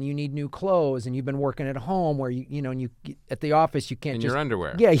job and you need new clothes, and you've been working at home where you at the office you can't in just your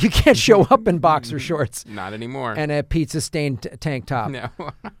underwear. Yeah, you can't show up in boxer shorts. Not anymore. And a pizza stained tank top. No.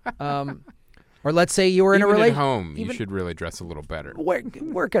 Or let's say you were in a relationship. At home, you should really dress a little better.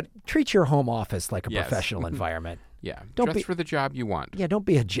 Treat your home office like a professional environment. Yeah, dress for the job you want. Yeah, don't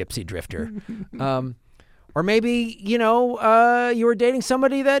be a gypsy drifter. Or maybe, you were dating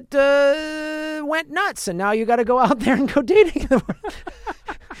somebody that went nuts, and now you got to go out there and go dating them.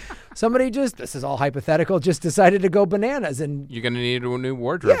 Somebody this is all hypothetical, just decided to go bananas. And you're going to need a new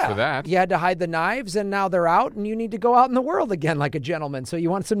wardrobe for that. You had to hide the knives, and now they're out, and you need to go out in the world again like a gentleman, so you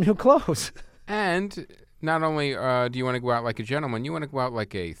want some new clothes. And not only do you want to go out like a gentleman, you want to go out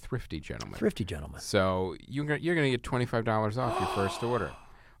like a thrifty gentleman. Thrifty gentleman. So you're going to get $25 off your first order.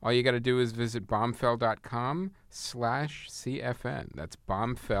 All you got to do is visit bombfell.com/CFN. That's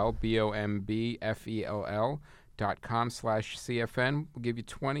bombfell,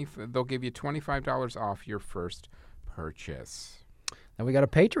 bombfell.com/CFN. They'll give you $25 off your first purchase. And we got a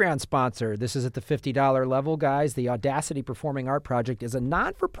Patreon sponsor. This is at the $50 level, guys. The Audacity Performing Art Project is a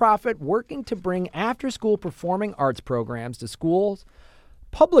non-for-profit working to bring after-school performing arts programs to schools,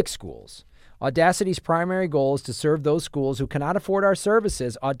 public schools. Audacity's primary goal is to serve those schools who cannot afford our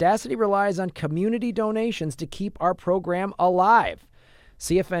services. Audacity relies on community donations to keep our program alive.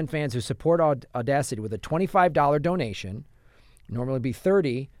 CFN fans who support Audacity with a $25 donation, normally be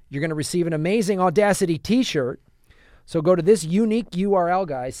 $30, you're going to receive an amazing Audacity t-shirt. So go to this unique URL,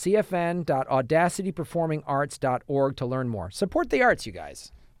 guys, cfn.audacityperformingarts.org to learn more. Support the arts, you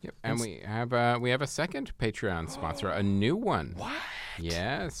guys. Yep. And we have a second Patreon sponsor, a new one. What?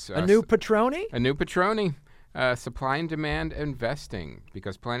 Yes. A new Patroni? A new Patroni. Supply and demand investing.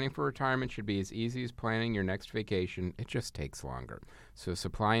 Because planning for retirement should be as easy as planning your next vacation. It just takes longer. So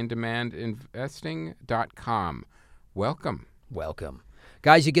supplyanddemandinvesting.com. Welcome.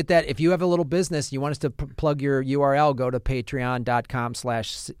 Guys, you get that. If you have a little business, you want us to plug your URL, go to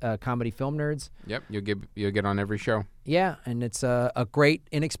patreon.com/comedyfilmnerds. Yep, you'll get on every show. Yeah, and it's a great,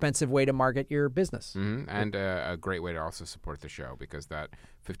 inexpensive way to market your business. Mm-hmm. And a great way to also support the show, because that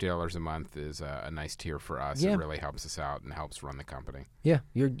 $50 a month is a nice tier for us. Yeah. It really helps us out and helps run the company. Yeah,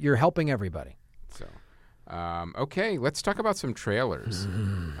 you're helping everybody. So, okay, let's talk about some trailers.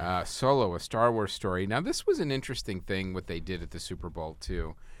 Solo, a Star Wars story. Now, this was an interesting thing what they did at the Super Bowl,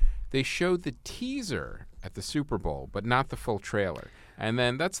 too. They showed the teaser at the Super Bowl, but not the full trailer. And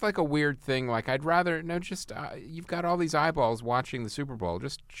then that's like a weird thing. Like, I'd rather, you've got all these eyeballs watching the Super Bowl.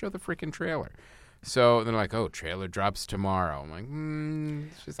 Just show the freaking trailer. So they're like, oh, trailer drops tomorrow. I'm like,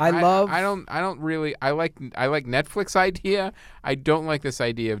 I like Netflix idea. I don't like this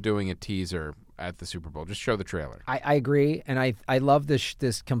idea of doing a teaser at the Super Bowl. Just show the trailer. I agree, and I love this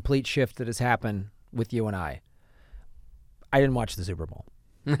complete shift that has happened with you and I. I didn't watch the Super Bowl.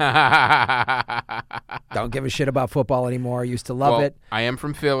 Don't give a shit about football anymore. I used to love it. I am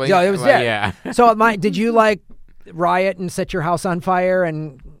from Philly. Yeah, it was yeah. So did you like riot and set your house on fire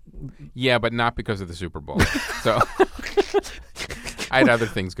and? Yeah, but not because of the Super Bowl. So I had other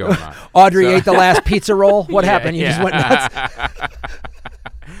things going on. Audrey ate the last pizza roll. What happened? You just went nuts.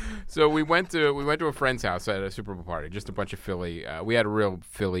 So we went to a friend's house at a Super Bowl party, just a bunch of Philly. We had a real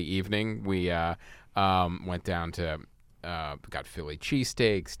Philly evening. We went down to got Philly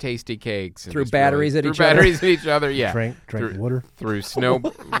cheesesteaks, tasty cakes, and Threw batteries at each other. Batteries at each other. Yeah, Drank water.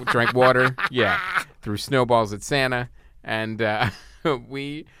 Drank water. Yeah, threw snowballs at Santa, and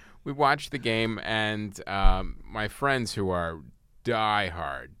we watched the game. And my friends who are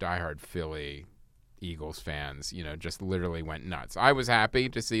diehard Philly Eagles fans, just literally went nuts. I was happy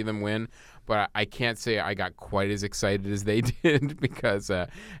to see them win, but I can't say I got quite as excited as they did because it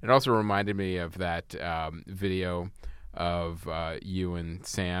also reminded me of that video of you and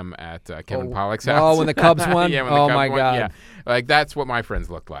Sam at Kevin Pollak's house. Oh, when the Cubs won? Yeah, when the Cubs my won. God. Yeah. Like, that's what my friends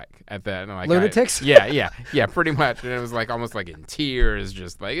looked like at that. And Lunatics? Yeah, pretty much. And it was like almost like in tears,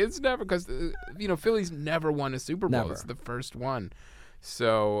 just like, it's never, because, Philly's never won a Super Bowl. Never. It's the first one.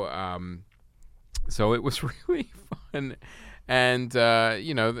 So, so it was really fun. And,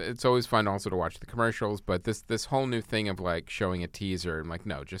 it's always fun also to watch the commercials. But this whole new thing of, like, showing a teaser, I'm like,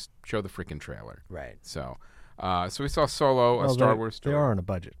 no, just show the freaking trailer. Right. So we saw Solo, a Star Wars story. They are on a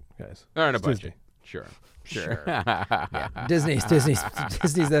budget, guys. They're on a It's budget. Disney. Sure. Yeah. Disney's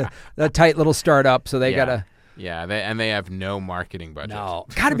the tight little startup, so they gotta. Yeah, they have no marketing budget. No,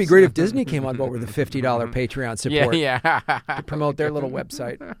 gotta be great if Disney came on board with a $50 Patreon support. Yeah. To promote their little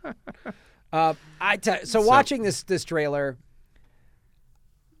website. So watching this trailer,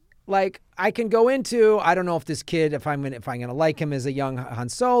 like, I can go into, I don't know if this kid, if I'm gonna like him as a young Han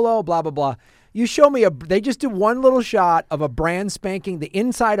Solo, blah blah blah. You show me they just do one little shot of the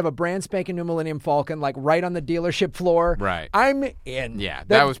inside of a brand spanking new Millennium Falcon, like right on the dealership floor. Right. I'm in. Yeah,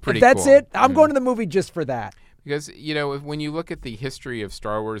 that was pretty if that's cool. it. I'm going to the movie just for that. Because, when you look at the history of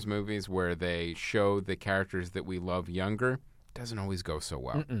Star Wars movies where they show the characters that we love younger, it doesn't always go so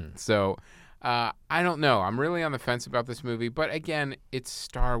well. So, I don't know. I'm really on the fence about this movie. But again, it's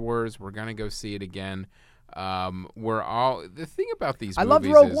Star Wars. We're going to go see it again. The thing about these movies I love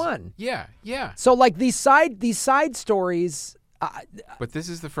Rogue One. Yeah. So like these side stories. But this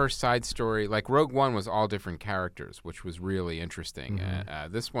is the first side story. Like Rogue One was all different characters, which was really interesting.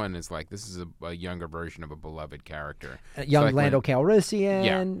 This one is like, this is a younger version of a beloved character. Young like Lando Calrissian.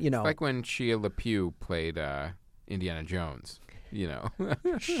 Yeah, it's like when Shia LaPew played Indiana Jones. Shia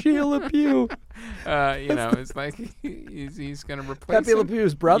LaPew. It's like he's going to replace Pepe Le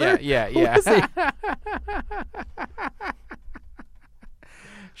Pew's brother? Yeah.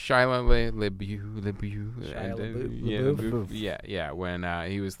 Shia LaBeouf. Yeah. When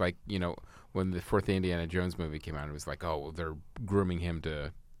he was like, when the fourth Indiana Jones movie came out, it was like, oh, they're grooming him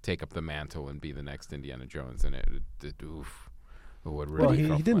to take up the mantle and be the next Indiana Jones, and it would really.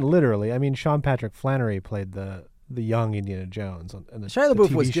 Well, he didn't literally. I mean, Sean Patrick Flannery played the young Indiana Jones on the Shia LaBeouf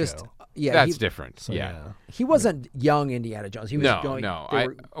TV was show. just that's different. So, yeah. He wasn't young Indiana Jones. He was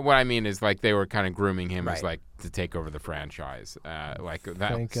No. What I mean is, like, they were kind of grooming him as, like, to take over the franchise. Like that.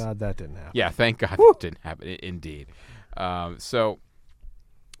 Thank God that didn't happen. Yeah, thank God that didn't happen. Indeed. So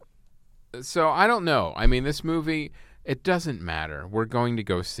I don't know. I mean, this movie, it doesn't matter. We're going to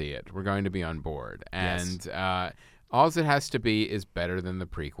go see it. We're going to be on board, and all it has to be is better than the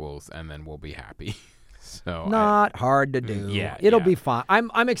prequels, and then we'll be happy. So not hard to do. Yeah, it'll be fine.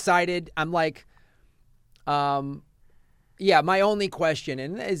 I'm excited. I'm like, my only question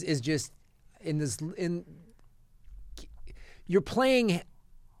is just you're playing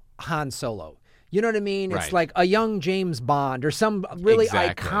Han Solo. You know what I mean? Right. It's like a young James Bond or some really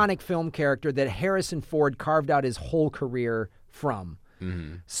Exactly. iconic film character that Harrison Ford carved out his whole career from.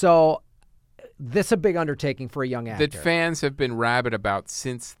 Mm-hmm. So this is a big undertaking for a young actor. That fans have been rabid about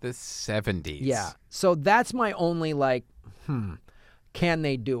since the 70s. Yeah. So that's my only can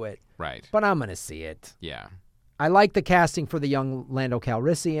they do it? Right. But I'm going to see it. Yeah. I like the casting for the young Lando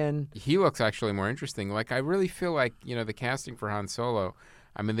Calrissian. He looks actually more interesting. Like, I really feel like, the casting for Han Solo,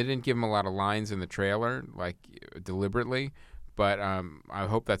 I mean, they didn't give him a lot of lines in the trailer, like, deliberately. But I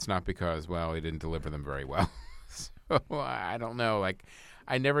hope that's not because, well, he didn't deliver them very well. So I don't know. Like,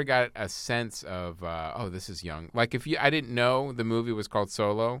 I never got a sense of, this is young. Like, I didn't know the movie was called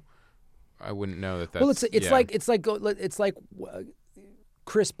Solo, I wouldn't know that. That's, well, it's like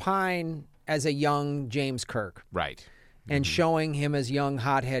Chris Pine as a young James Kirk, right? And showing him as young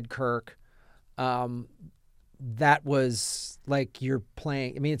hothead Kirk. That was like you're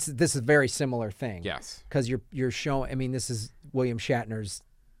playing. I mean, this is a very similar thing. Yes, because you're showing. I mean, this is William Shatner's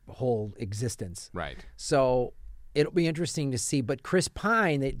whole existence. Right. So it'll be interesting to see. But Chris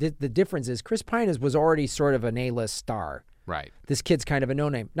Pine, the difference is Chris Pine was already sort of an A-list star. Right. This kid's kind of a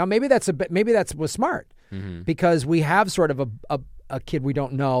no-name. Now maybe that was smart because we have sort of a kid we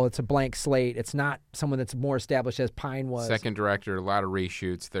don't know. It's a blank slate. It's not someone that's more established as Pine was. Second director, a lot of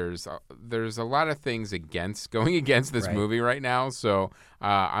reshoots. There's a lot of things going against this movie right now. So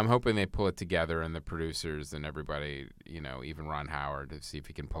I'm hoping they pull it together, and the producers and everybody, even Ron Howard, to see if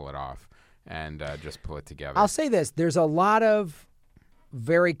he can pull it off and just pull it together. I'll say this: there's a lot of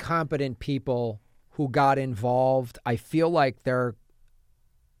very competent people who got involved. I feel like they're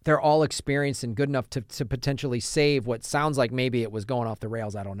all experienced and good enough to potentially save what sounds like maybe it was going off the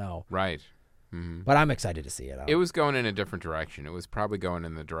rails. I don't know. Right. Mm-hmm. But I'm excited to see it. It was going in a different direction. It was probably going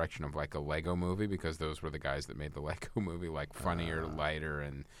in the direction of like a Lego movie, because those were the guys that made the Lego movie, like funnier, lighter,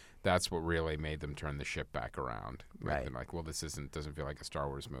 and that's what really made them turn the ship back around. Right. They're like, well, this doesn't feel like a Star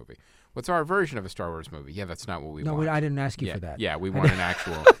Wars movie. What's our version of a Star Wars movie? Yeah, that's not what we want. No, I didn't ask you for that. Yeah, we want an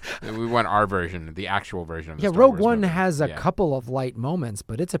actual. We want our version, the actual version of the Star Rogue Wars One movie. has a couple of light moments,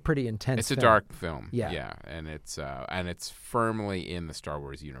 but it's a pretty intense It's a film. dark film. Yeah. And it's firmly in the Star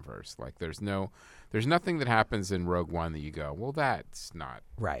Wars universe. Like there's nothing that happens in Rogue One that you go, well, that's not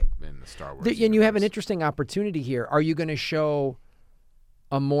right in the Star Wars And you have an universe. interesting opportunity here. Are you going to show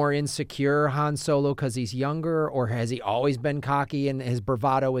a more insecure Han Solo because he's younger, or has he always been cocky and his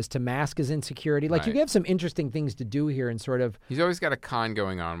bravado is to mask his insecurity? Like, you have some interesting things to do here and sort of... He's always got a con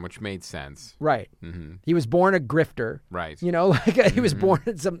going on, which made sense. Right. Mm-hmm. He was born a grifter. Right. He was born...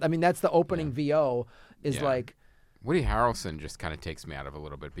 that's the opening VO is like... Woody Harrelson just kind of takes me out of a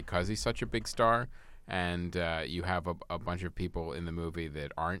little bit because he's such a big star, and you have a bunch of people in the movie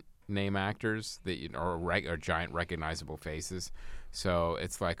that aren't name actors that or giant recognizable faces. So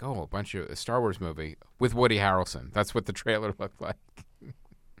it's like, a bunch of a Star Wars movie with Woody Harrelson. That's what the trailer looked like.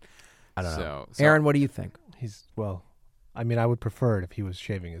 I don't know. Aaron, what do you think? I would prefer it if he was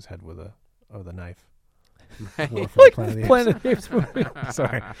shaving his head with a knife. Like Planet of the Apes movie.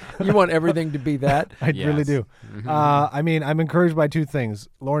 Sorry. You want everything to be that? I really do. Mm-hmm. I'm encouraged by two things.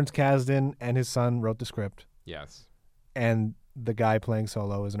 Lawrence Kasdan and his son wrote the script. Yes. And the guy playing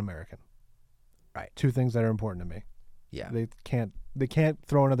Solo is an American. Right. Two things that are important to me. Yeah. They can't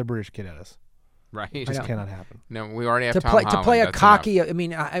throw another British kid at us. Right. It just cannot happen. No, we already have to Tom play Holland. to play a That's cocky.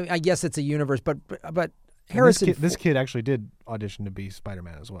 enough. I guess it's a universe, but Harrison. This kid actually did audition to be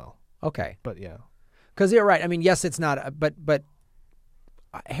Spider-Man as well. Okay. But yeah. Because you're right. Yes, it's not. But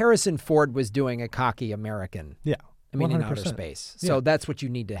Harrison Ford was doing a cocky American. Yeah. In 100%. outer space. So that's what you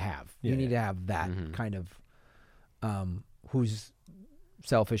need to have. You need to have that kind of who's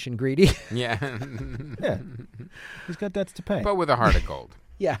selfish and greedy. Yeah. Yeah. He's got debts to pay. But with a heart of gold.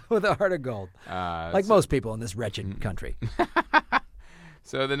 Yeah, with a heart of gold. Most people in this wretched country.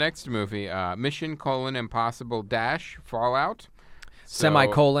 So the next movie, Mission: Impossible - Fallout.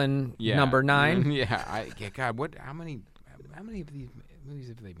 Semicolon number 9. Yeah. God, how many of these movies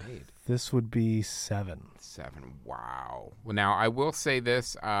have they made? This would be 7. 7. Wow. Well, now I will say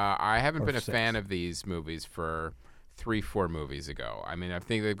this: I haven't been a 6. fan of these movies for 3-4 movies ago. I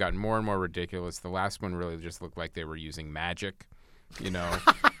think they've gotten more and more ridiculous. The last one really just looked like they were using magic, to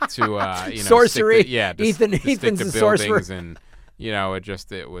sorcery. Ethan's the buildings sorcerer. And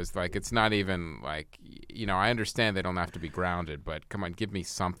it was like, it's not even like, I understand they don't have to be grounded, but come on, give me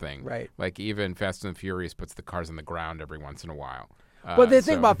something. Right. Like even Fast and the Furious puts the cars on the ground every once in a while. Well, the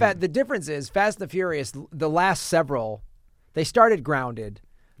thing about the difference is Fast and the Furious, the last several, they started grounded.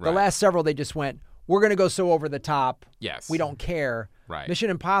 The Right. last several, they just went, we're going to go so over the top. Yes. We don't care. Right. Mission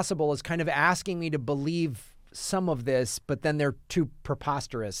Impossible is kind of asking me to believe some of this, but then they're too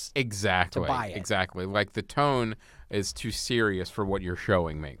preposterous. Exactly. To buy it. Exactly. Like the tone is too serious for what you're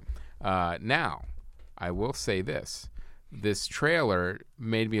showing me. Now, I will say this. This trailer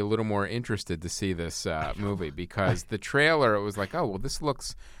made me a little more interested to see this movie, because the trailer, it was like, oh, well, this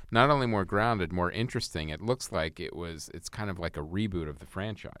looks not only more grounded, more interesting. It looks like it's kind of like a reboot of the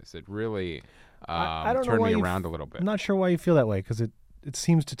franchise. It really I don't know turned why me around a little bit. I'm not sure why you feel that way, because it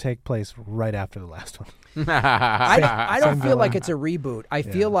seems to take place right after the last one. I don't Same feel like villain. it's a reboot. I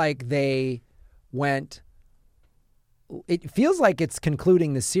feel like they went... It feels like it's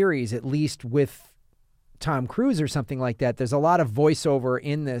concluding the series, at least with Tom Cruise or something like that. There's a lot of voiceover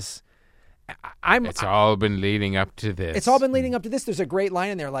in this. It's all been leading up to this. It's all been leading up to this. There's a great line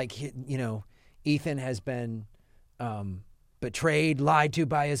in there, like, Ethan has been betrayed, lied to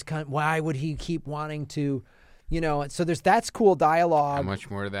by his why would he keep wanting to, so that's cool dialogue. How much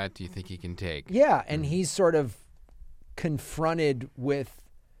more of that do you think he can take? Yeah, and he's sort of confronted with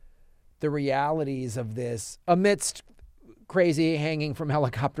the realities of this amidst crazy hanging from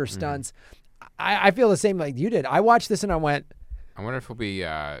helicopter stunts. I feel the same like you did. I watched this and I went, I wonder if he'll be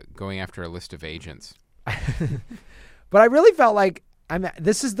going after a list of agents. but I really felt like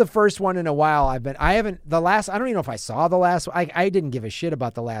This is the first one in a while I don't even know if I saw the last one. I didn't give a shit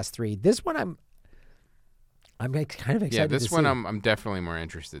about the last three. This one I'm kind of excited. Yeah, this to one see. I'm definitely more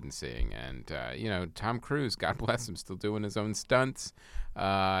interested in seeing. And Tom Cruise, God bless him, still doing his own stunts.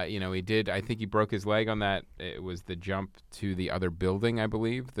 He did. I think he broke his leg on that. It was the jump to the other building, I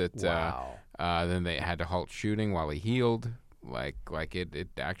believe. That Wow. then they had to halt shooting while he healed. Like it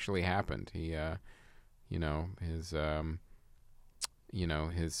actually happened. He his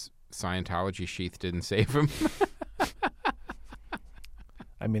Scientology sheath didn't save him.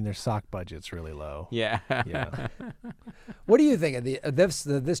 I mean, their sock budget's really low. Yeah. Yeah. What do you think of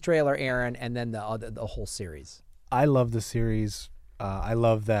this trailer, Aaron, and then the whole series? I love the series. I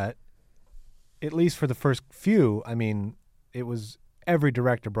love that, at least for the first few, I mean, it was every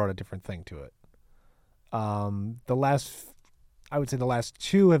director brought a different thing to it. I would say the last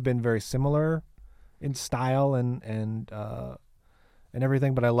two have been very similar in style and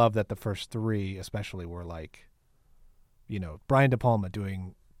everything, but I love that the first three especially were like, Brian De Palma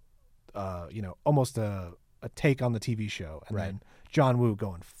doing, almost a take on the TV show, and then John Woo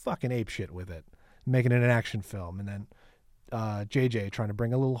going fucking apeshit with it, making it an action film, and then JJ trying to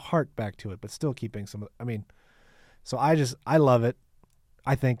bring a little heart back to it, but still keeping some. I mean, so I love it.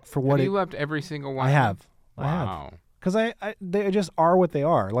 I think for what you loved every single one. I have. Wow. Because they just are what they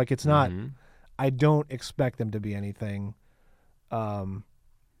are. Like it's not. I don't expect them to be anything.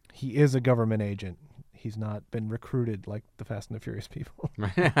 He is a government agent. He's not been recruited like the Fast and the Furious people.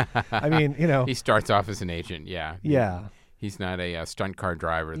 I mean, he starts off as an agent. Yeah. Yeah. He's not a stunt car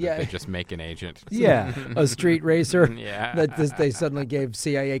driver that they just make an agent. Yeah. A street racer. Yeah. That they suddenly gave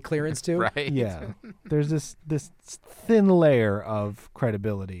CIA clearance to. Right. Yeah. There's this thin layer of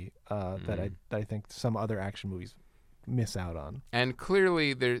credibility that I think some other action movies miss out on. And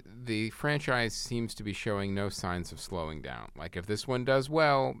clearly, the franchise seems to be showing no signs of slowing down. Like, if this one does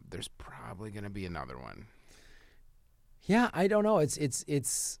well, there's probably going to be another one. Yeah, I don't know. It's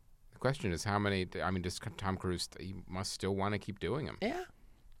The question is how many. I mean, does Tom Cruise? He must still want to keep doing them. Yeah.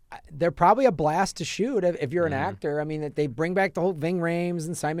 They're probably a blast to shoot if you're an actor. I mean, they bring back the whole Ving Rhames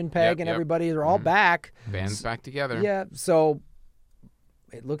and Simon Pegg and everybody. They're all back. Band's back together. Yeah, so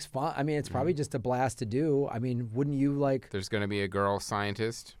it looks fun. I mean, it's probably just a blast to do. I mean, wouldn't you like... There's going to be a girl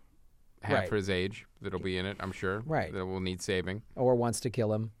scientist, half his age, that'll be in it, I'm sure. Right. That will need saving. Or wants to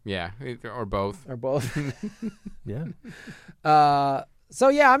kill him. Yeah, or both. Or both. Yeah. So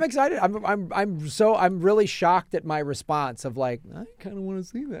yeah, I'm excited. I'm really shocked at my response of like, I kind of want to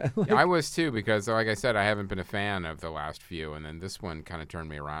see that. Like, I was too, because like I said, I haven't been a fan of the last few, and then this one kind of turned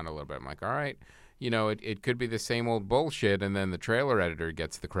me around a little bit. I'm like, all right, it could be the same old bullshit, and then the trailer editor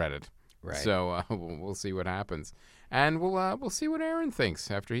gets the credit. Right. So we'll see what happens, and we'll see what Aaron thinks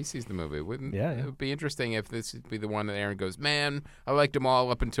after he sees the movie. It would be interesting if this would be the one that Aaron goes, man, I liked them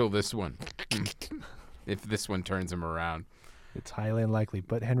all up until this one. If this one turns him around. It's highly unlikely,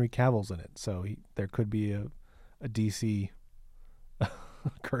 but Henry Cavill's in it, so there could be a DC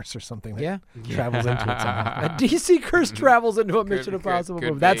curse or something that travels into it somehow. A DC curse travels into a Mission Impossible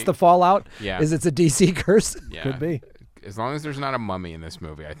movie. be. That's the fallout? Yeah. Is it's a DC curse? Yeah. Could be. As long as there's not a mummy in this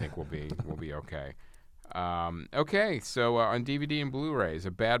movie, I think we'll be okay. Okay, so on DVD and Blu-rays,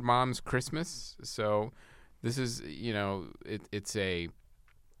 A Bad Mom's Christmas. So this is,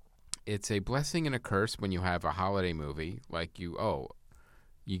 it's a blessing and a curse when you have a holiday movie. Like you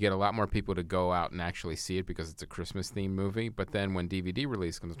get a lot more people to go out and actually see it because it's a Christmas-themed movie. But then when DVD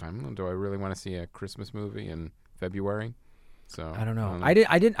release comes time, do I really want to see a Christmas movie in February? So I don't know. I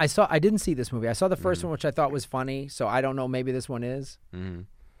didn't see this movie. I saw the first one, which I thought was funny. So I don't know. Maybe this one is. Mm-hmm.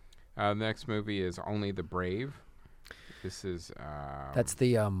 The next movie is Only the Brave. This is that's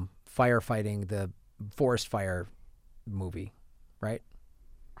the firefighting, the forest fire movie, right?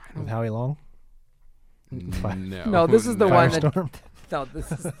 With Howie Long? No, this is the one that. Firestorm? No, this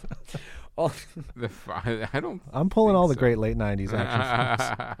is. I don't. I'm pulling all the so. great late '90s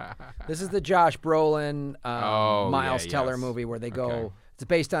action films. This is the Josh Brolin, Miles Teller yes. movie where they go. Okay. It's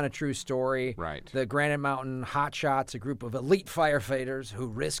based on a true story. Right. The Granite Mountain Hotshots, a group of elite firefighters who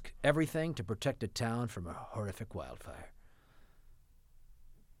risk everything to protect a town from a horrific wildfire.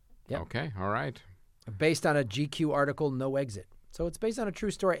 Yep. Okay. All right. Based on a GQ article, No Exit. So it's based on a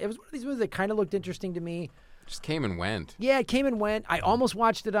true story. It was one of these movies that kind of looked interesting to me. Just came and went. Yeah, it came and went. I almost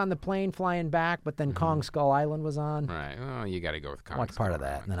watched it on the plane flying back, but then Kong Skull Island was on. Right. Well, you got to go with Kong. Watched part of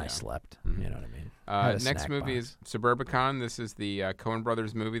that, and then I slept. You know what I mean? Had a Next snack movie box. is Suburbicon. This is the Coen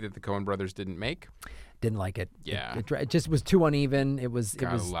Brothers movie that the Coen Brothers didn't make. Didn't like it. Yeah. It just was too uneven. It was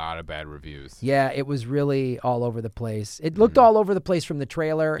Got a lot of bad reviews. Yeah, it was really all over the place. It looked all over the place from the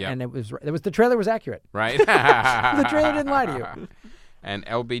trailer, and the trailer was accurate. Right. The trailer didn't lie to you. And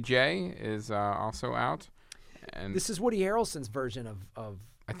LBJ is also out. And This is Woody Harrelson's version of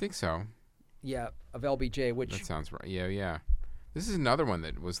I think so. of LBJ, which That sounds right. Yeah. This is another one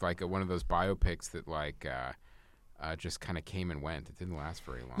that was like one of those biopics that like just kind of came and went. It didn't last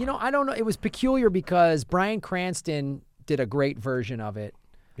very long. I don't know. It was peculiar because Bryan Cranston did a great version of it.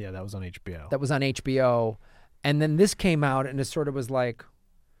 Yeah, that was on HBO. That was on HBO, and then this came out, and it sort of was like,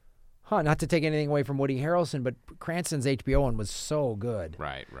 not to take anything away from Woody Harrelson, but Cranston's HBO one was so good.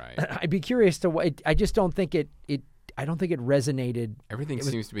 Right. I'd be curious to. I just don't think it. I don't think it resonated. Everything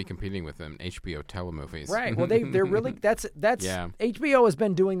seems to be competing with them HBO telemovies. Right. Well, they're really that's HBO has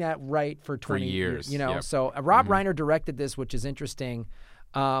been doing that right for 20 years. Yep. So Rob Reiner directed this, which is interesting.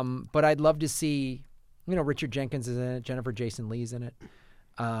 But I'd love to see, Richard Jenkins is in it, Jennifer Jason Leigh's in it,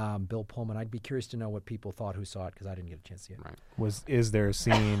 Bill Pullman. I'd be curious to know what people thought who saw it because I didn't get a chance to see it. Right. Is there a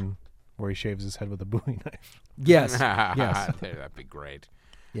scene where he shaves his head with a Bowie knife? Yes. Yes. That'd be great.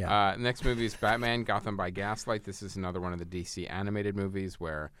 Yeah. Next movie is Batman: Gotham by Gaslight. This is another one of the DC animated movies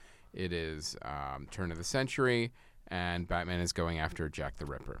where it is turn of the century, and Batman is going after Jack the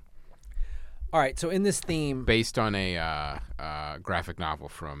Ripper. All right. So in this theme, Based on a graphic novel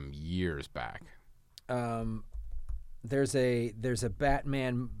from years back. there's a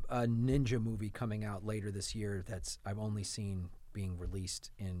Batman ninja movie coming out later this year that's I've only seen being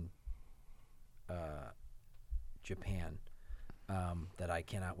released in Japan. That I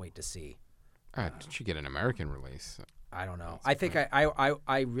cannot wait to see. Did you get an American release? I don't know. I think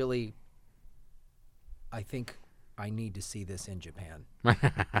I really think I need to see this in Japan.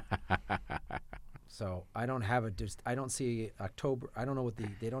 So I don't have I don't see October. I don't know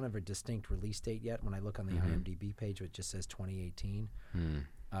they don't have a distinct release date yet. When I look on the IMDb page, it just says 2018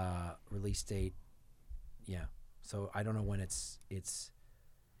 release date. Yeah. So I don't know when it's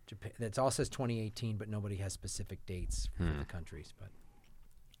Japan. It all says 2018, but nobody has specific dates for the countries. But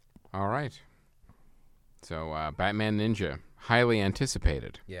all right. So Batman Ninja, highly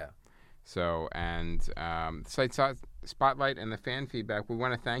anticipated. yeah. So, and Site Spotlight and the fan feedback, we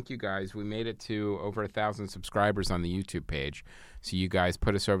want to thank you guys. We made it to over 1,000 subscribers on the YouTube page. So you guys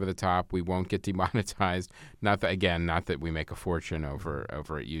put us over the top. We won't get demonetized. Not that we make a fortune over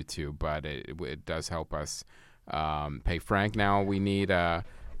at YouTube, but it does help us pay Frank. Now we need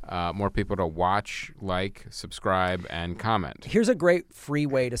more people to watch, like, subscribe, and comment. Here's a great free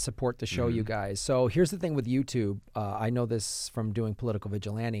way to support the show, you guys. So here's the thing with YouTube. I know this from doing Political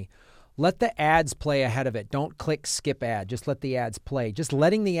Vigilante. Let the ads play ahead of it. Don't click skip ad. Just let the ads play. Just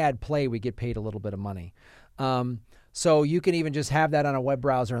letting the ad play, we get paid a little bit of money. So you can even just have that on a web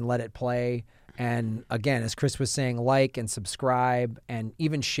browser and let it play. And again, as Chris was saying, like and subscribe and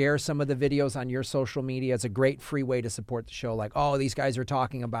even share some of the videos on your social media. It's a great free way to support the show. Like, oh, these guys are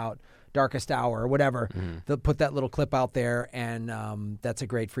talking about Darkest Hour or whatever. They'll put that little clip out there, and that's a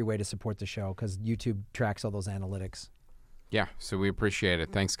great free way to support the show because YouTube tracks all those analytics. Yeah, so we appreciate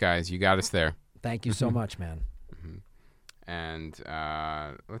it. Thanks, guys. You got us there. Thank you so much, man. And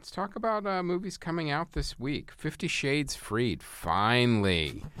let's talk about movies coming out this week. 50 Shades Freed,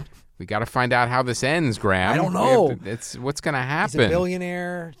 finally. We got to find out how this ends, Graham. I don't know. It's what's going to happen. He's a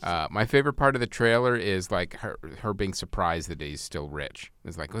billionaire. My favorite part of the trailer is like her being surprised that he's still rich.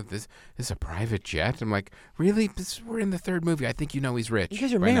 It's like, oh, this is a private jet. I'm like, really? We're in the third movie. I think you know he's rich. You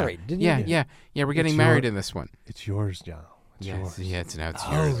guys are by now. married, didn't you? Yeah. We're getting married in this one. It's yours, John. It's yours. It's yours.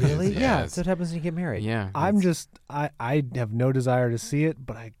 Oh, really? Yes. Yeah. That's what happens when you get married. Yeah. I have no desire to see it,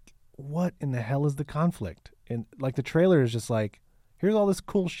 but what in the hell is the conflict? And like the trailer is just like, here's all this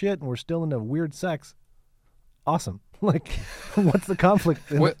cool shit, and we're still into weird sex. Awesome. Like, what's the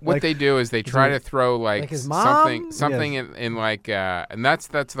conflict? What they do is they try to throw like his mom? something in like, and that's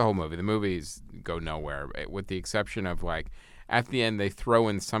the whole movie. The movies go nowhere, with the exception of like at the end they throw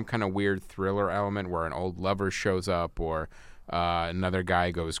in some kind of weird thriller element where an old lover shows up or another guy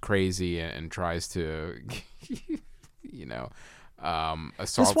goes crazy and tries to,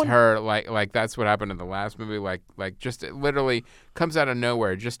 assault her like that's what happened in the last movie. Like just it literally comes out of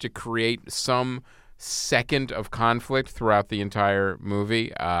nowhere just to create some second of conflict throughout the entire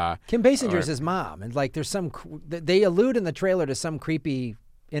movie. Kim Basinger's his mom, and like there's they allude in the trailer to some creepy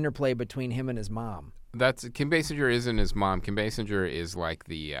interplay between him and his mom. That's Kim Basinger isn't his mom. Kim Basinger is like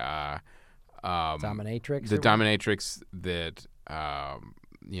the dominatrix. The dominatrix that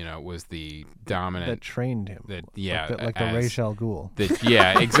was the dominant that trained him. That the Ras Al Ghoul.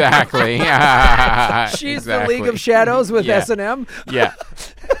 Yeah, exactly. She's the League of Shadows with S&M. Yeah.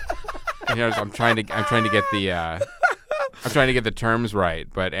 I'm trying to get the terms right,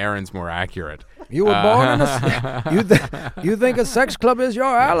 but Aaron's more accurate. You were born in a... you think a sex club is your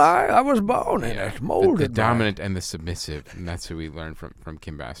ally? I was born in it, molded the by it. dominant and the submissive, and that's who we learned from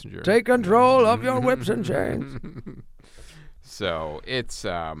Kim Basinger. Take control of your whips and chains. So it's,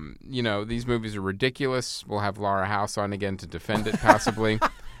 these movies are ridiculous. We'll have Laura House on again to defend it, possibly.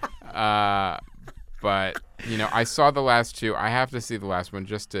 But, I saw the last two. I have to see the last one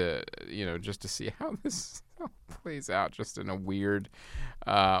just to see how this plays out, just in a weird,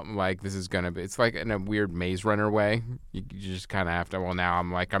 this is going to be, it's like in a weird Maze Runner way. You just kind of have to, now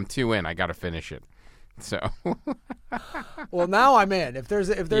I'm 2 in. I got to finish it. So, well, now I'm in. If there's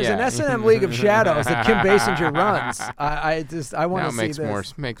an S&M League of Shadows that Kim Basinger runs, I want to see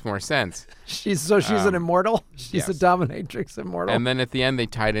this. Makes more sense. She's an immortal. She's a dominatrix immortal. And then at the end, they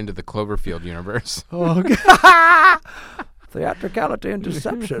tied into the Cloverfield universe. Oh, God. Theatricality and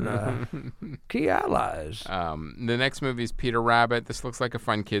deception, key allies. The next movie is Peter Rabbit. This looks like a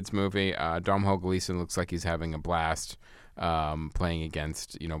fun kids movie. Domhnall Gleeson looks like he's having a blast. Playing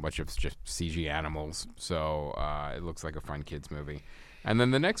against a bunch of just CG animals, so it looks like a fun kids movie. And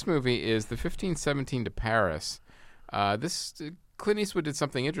then the next movie is the 1517 to Paris. Clint Eastwood did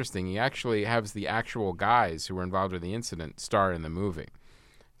something interesting. He actually has the actual guys who were involved in the incident star in the movie.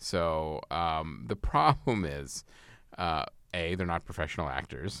 So the problem is, A, they're not professional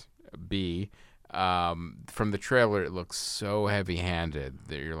actors. B, from the trailer, it looks so heavy-handed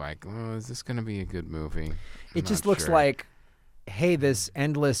that you're like, oh, is this going to be a good movie? It just looks like, hey, this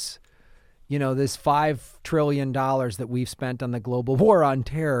endless, this $5 trillion that we've spent on the global war on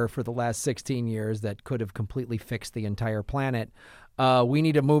terror for the last 16 years that could have completely fixed the entire planet. We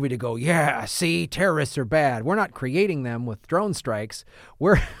need a movie to go, yeah, see, terrorists are bad. We're not creating them with drone strikes.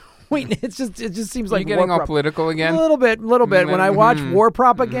 It just seems like you're getting all political again. A little bit. When I watch war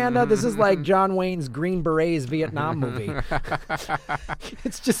propaganda, this is like John Wayne's Green Berets Vietnam movie.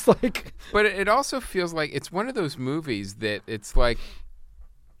 It's just like. But it also feels like it's one of those movies that it's like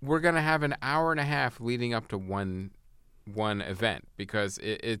we're gonna have an hour and a half leading up to one event because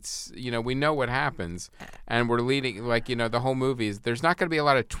it's we know what happens and we're leading the whole movie is there's not going to be a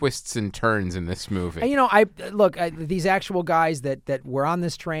lot of twists and turns in this movie. And, these actual guys that were on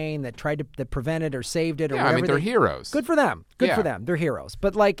this train that tried to that prevented or saved it or whatever. They're heroes. Good for them. For them. They're heroes.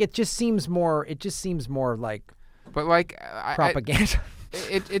 But it just seems more like. But propaganda.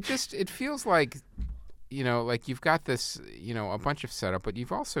 It feels like you've got this a bunch of setup, but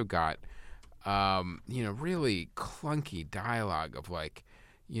you've also got. Really clunky dialogue of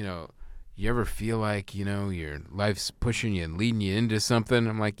you ever feel like, your life's pushing you and leading you into something?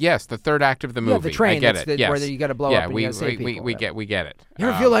 I'm like, yes, the third act of the movie. Yeah, the train. I get it. Yes. Where you got to blow up and you got to save people. We get it. You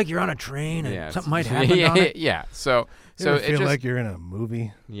ever feel like you're on a train and something might happen on it? Yeah. So it feel like you're in a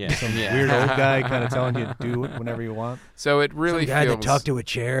movie. Yeah. Some weird old guy kind of telling you to do it whenever you want. So it really Some guy that talked to a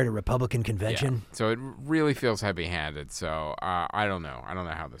chair at a Republican convention. Yeah. So it really feels heavy-handed. So I don't know. I don't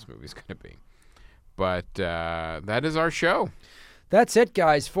know how this movie's going to be. But that is our show. That's it,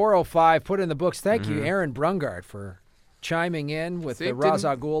 guys. 4:05. Put in the books. Thank you, Aaron Brungard, for chiming in with the Ras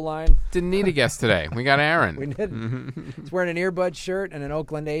Al Ghoul line. Didn't need a guest today. We got Aaron. We did. He's wearing an earbud shirt and an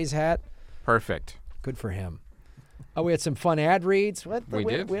Oakland A's hat. Perfect. Good for him. Oh, we had some fun ad reads. We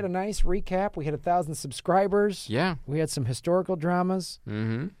did. We had a nice recap. We had 1,000 subscribers. Yeah. We had some historical dramas.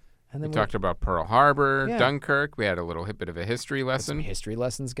 Mm-hmm. And then we talked about Pearl Harbor, Yeah. Dunkirk. We had a little bit of a history lesson. Some history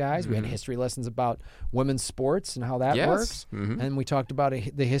lessons, guys. We had history lessons about women's sports and how that works. Mm-hmm. And we talked about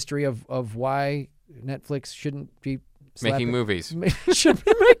the history of why Netflix shouldn't be making movies. Should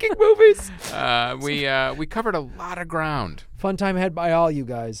be making movies. We covered a lot of ground. Fun time ahead by all you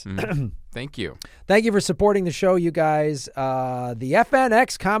guys. Thank you. Thank you for supporting the show, you guys. The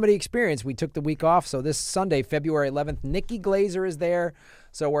FNX Comedy Experience. We took the week off, so this Sunday, February 11th, Nikki Glazer is there.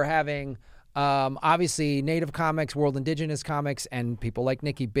 So we're having, obviously, Native comics, World Indigenous comics, and people like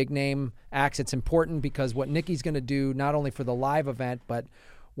Nikki, big name acts. It's important because what Nikki's going to do, not only for the live event, but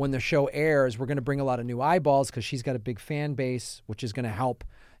when the show airs, we're going to bring a lot of new eyeballs because she's got a big fan base, which is going to help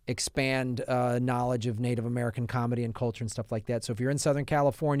expand knowledge of Native American comedy and culture and stuff like that. So if you're in Southern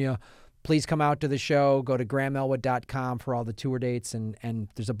California, please come out to the show. Go to grahamelwood.com for all the tour dates, and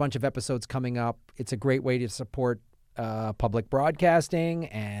there's a bunch of episodes coming up. It's a great way to support public broadcasting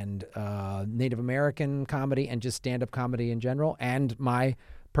and Native American comedy and just stand-up comedy in general, and my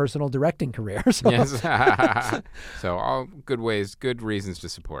personal directing career. So. Yes. So all good reasons to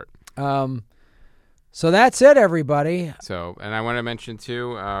support. So that's it, everybody. So, and I want to mention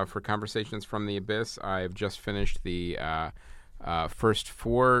too, for Conversations from the Abyss, I've just finished the first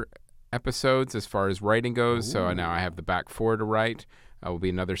 4 episodes as far as writing goes. Ooh. So now I have the back 4 to write. Will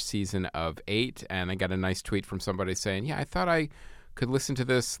be another season of 8, and I got a nice tweet from somebody saying, "Yeah, I thought I could listen to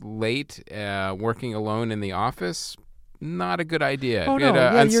this late, working alone in the office. Not a good idea. Oh, It no.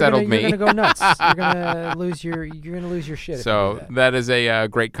 Yeah, unsettled me. You're gonna go nuts. You're gonna lose your shit. So if you do that is a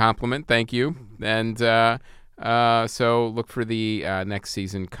great compliment. Thank you. And so look for the next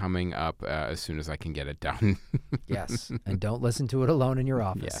season coming up as soon as I can get it done. Yes, and don't listen to it alone in your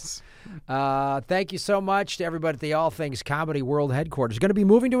office. Yes. Thank you so much to everybody at the All Things Comedy World headquarters. Going to be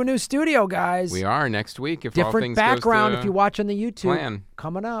moving to a new studio, guys. We are next week. If all Different things background goes to if you watch on the YouTube. plan.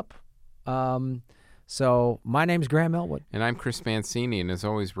 Coming up. So my name's Graham Elwood. And I'm Chris Mancini, and as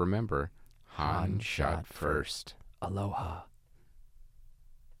always, remember, Han shot first. Aloha.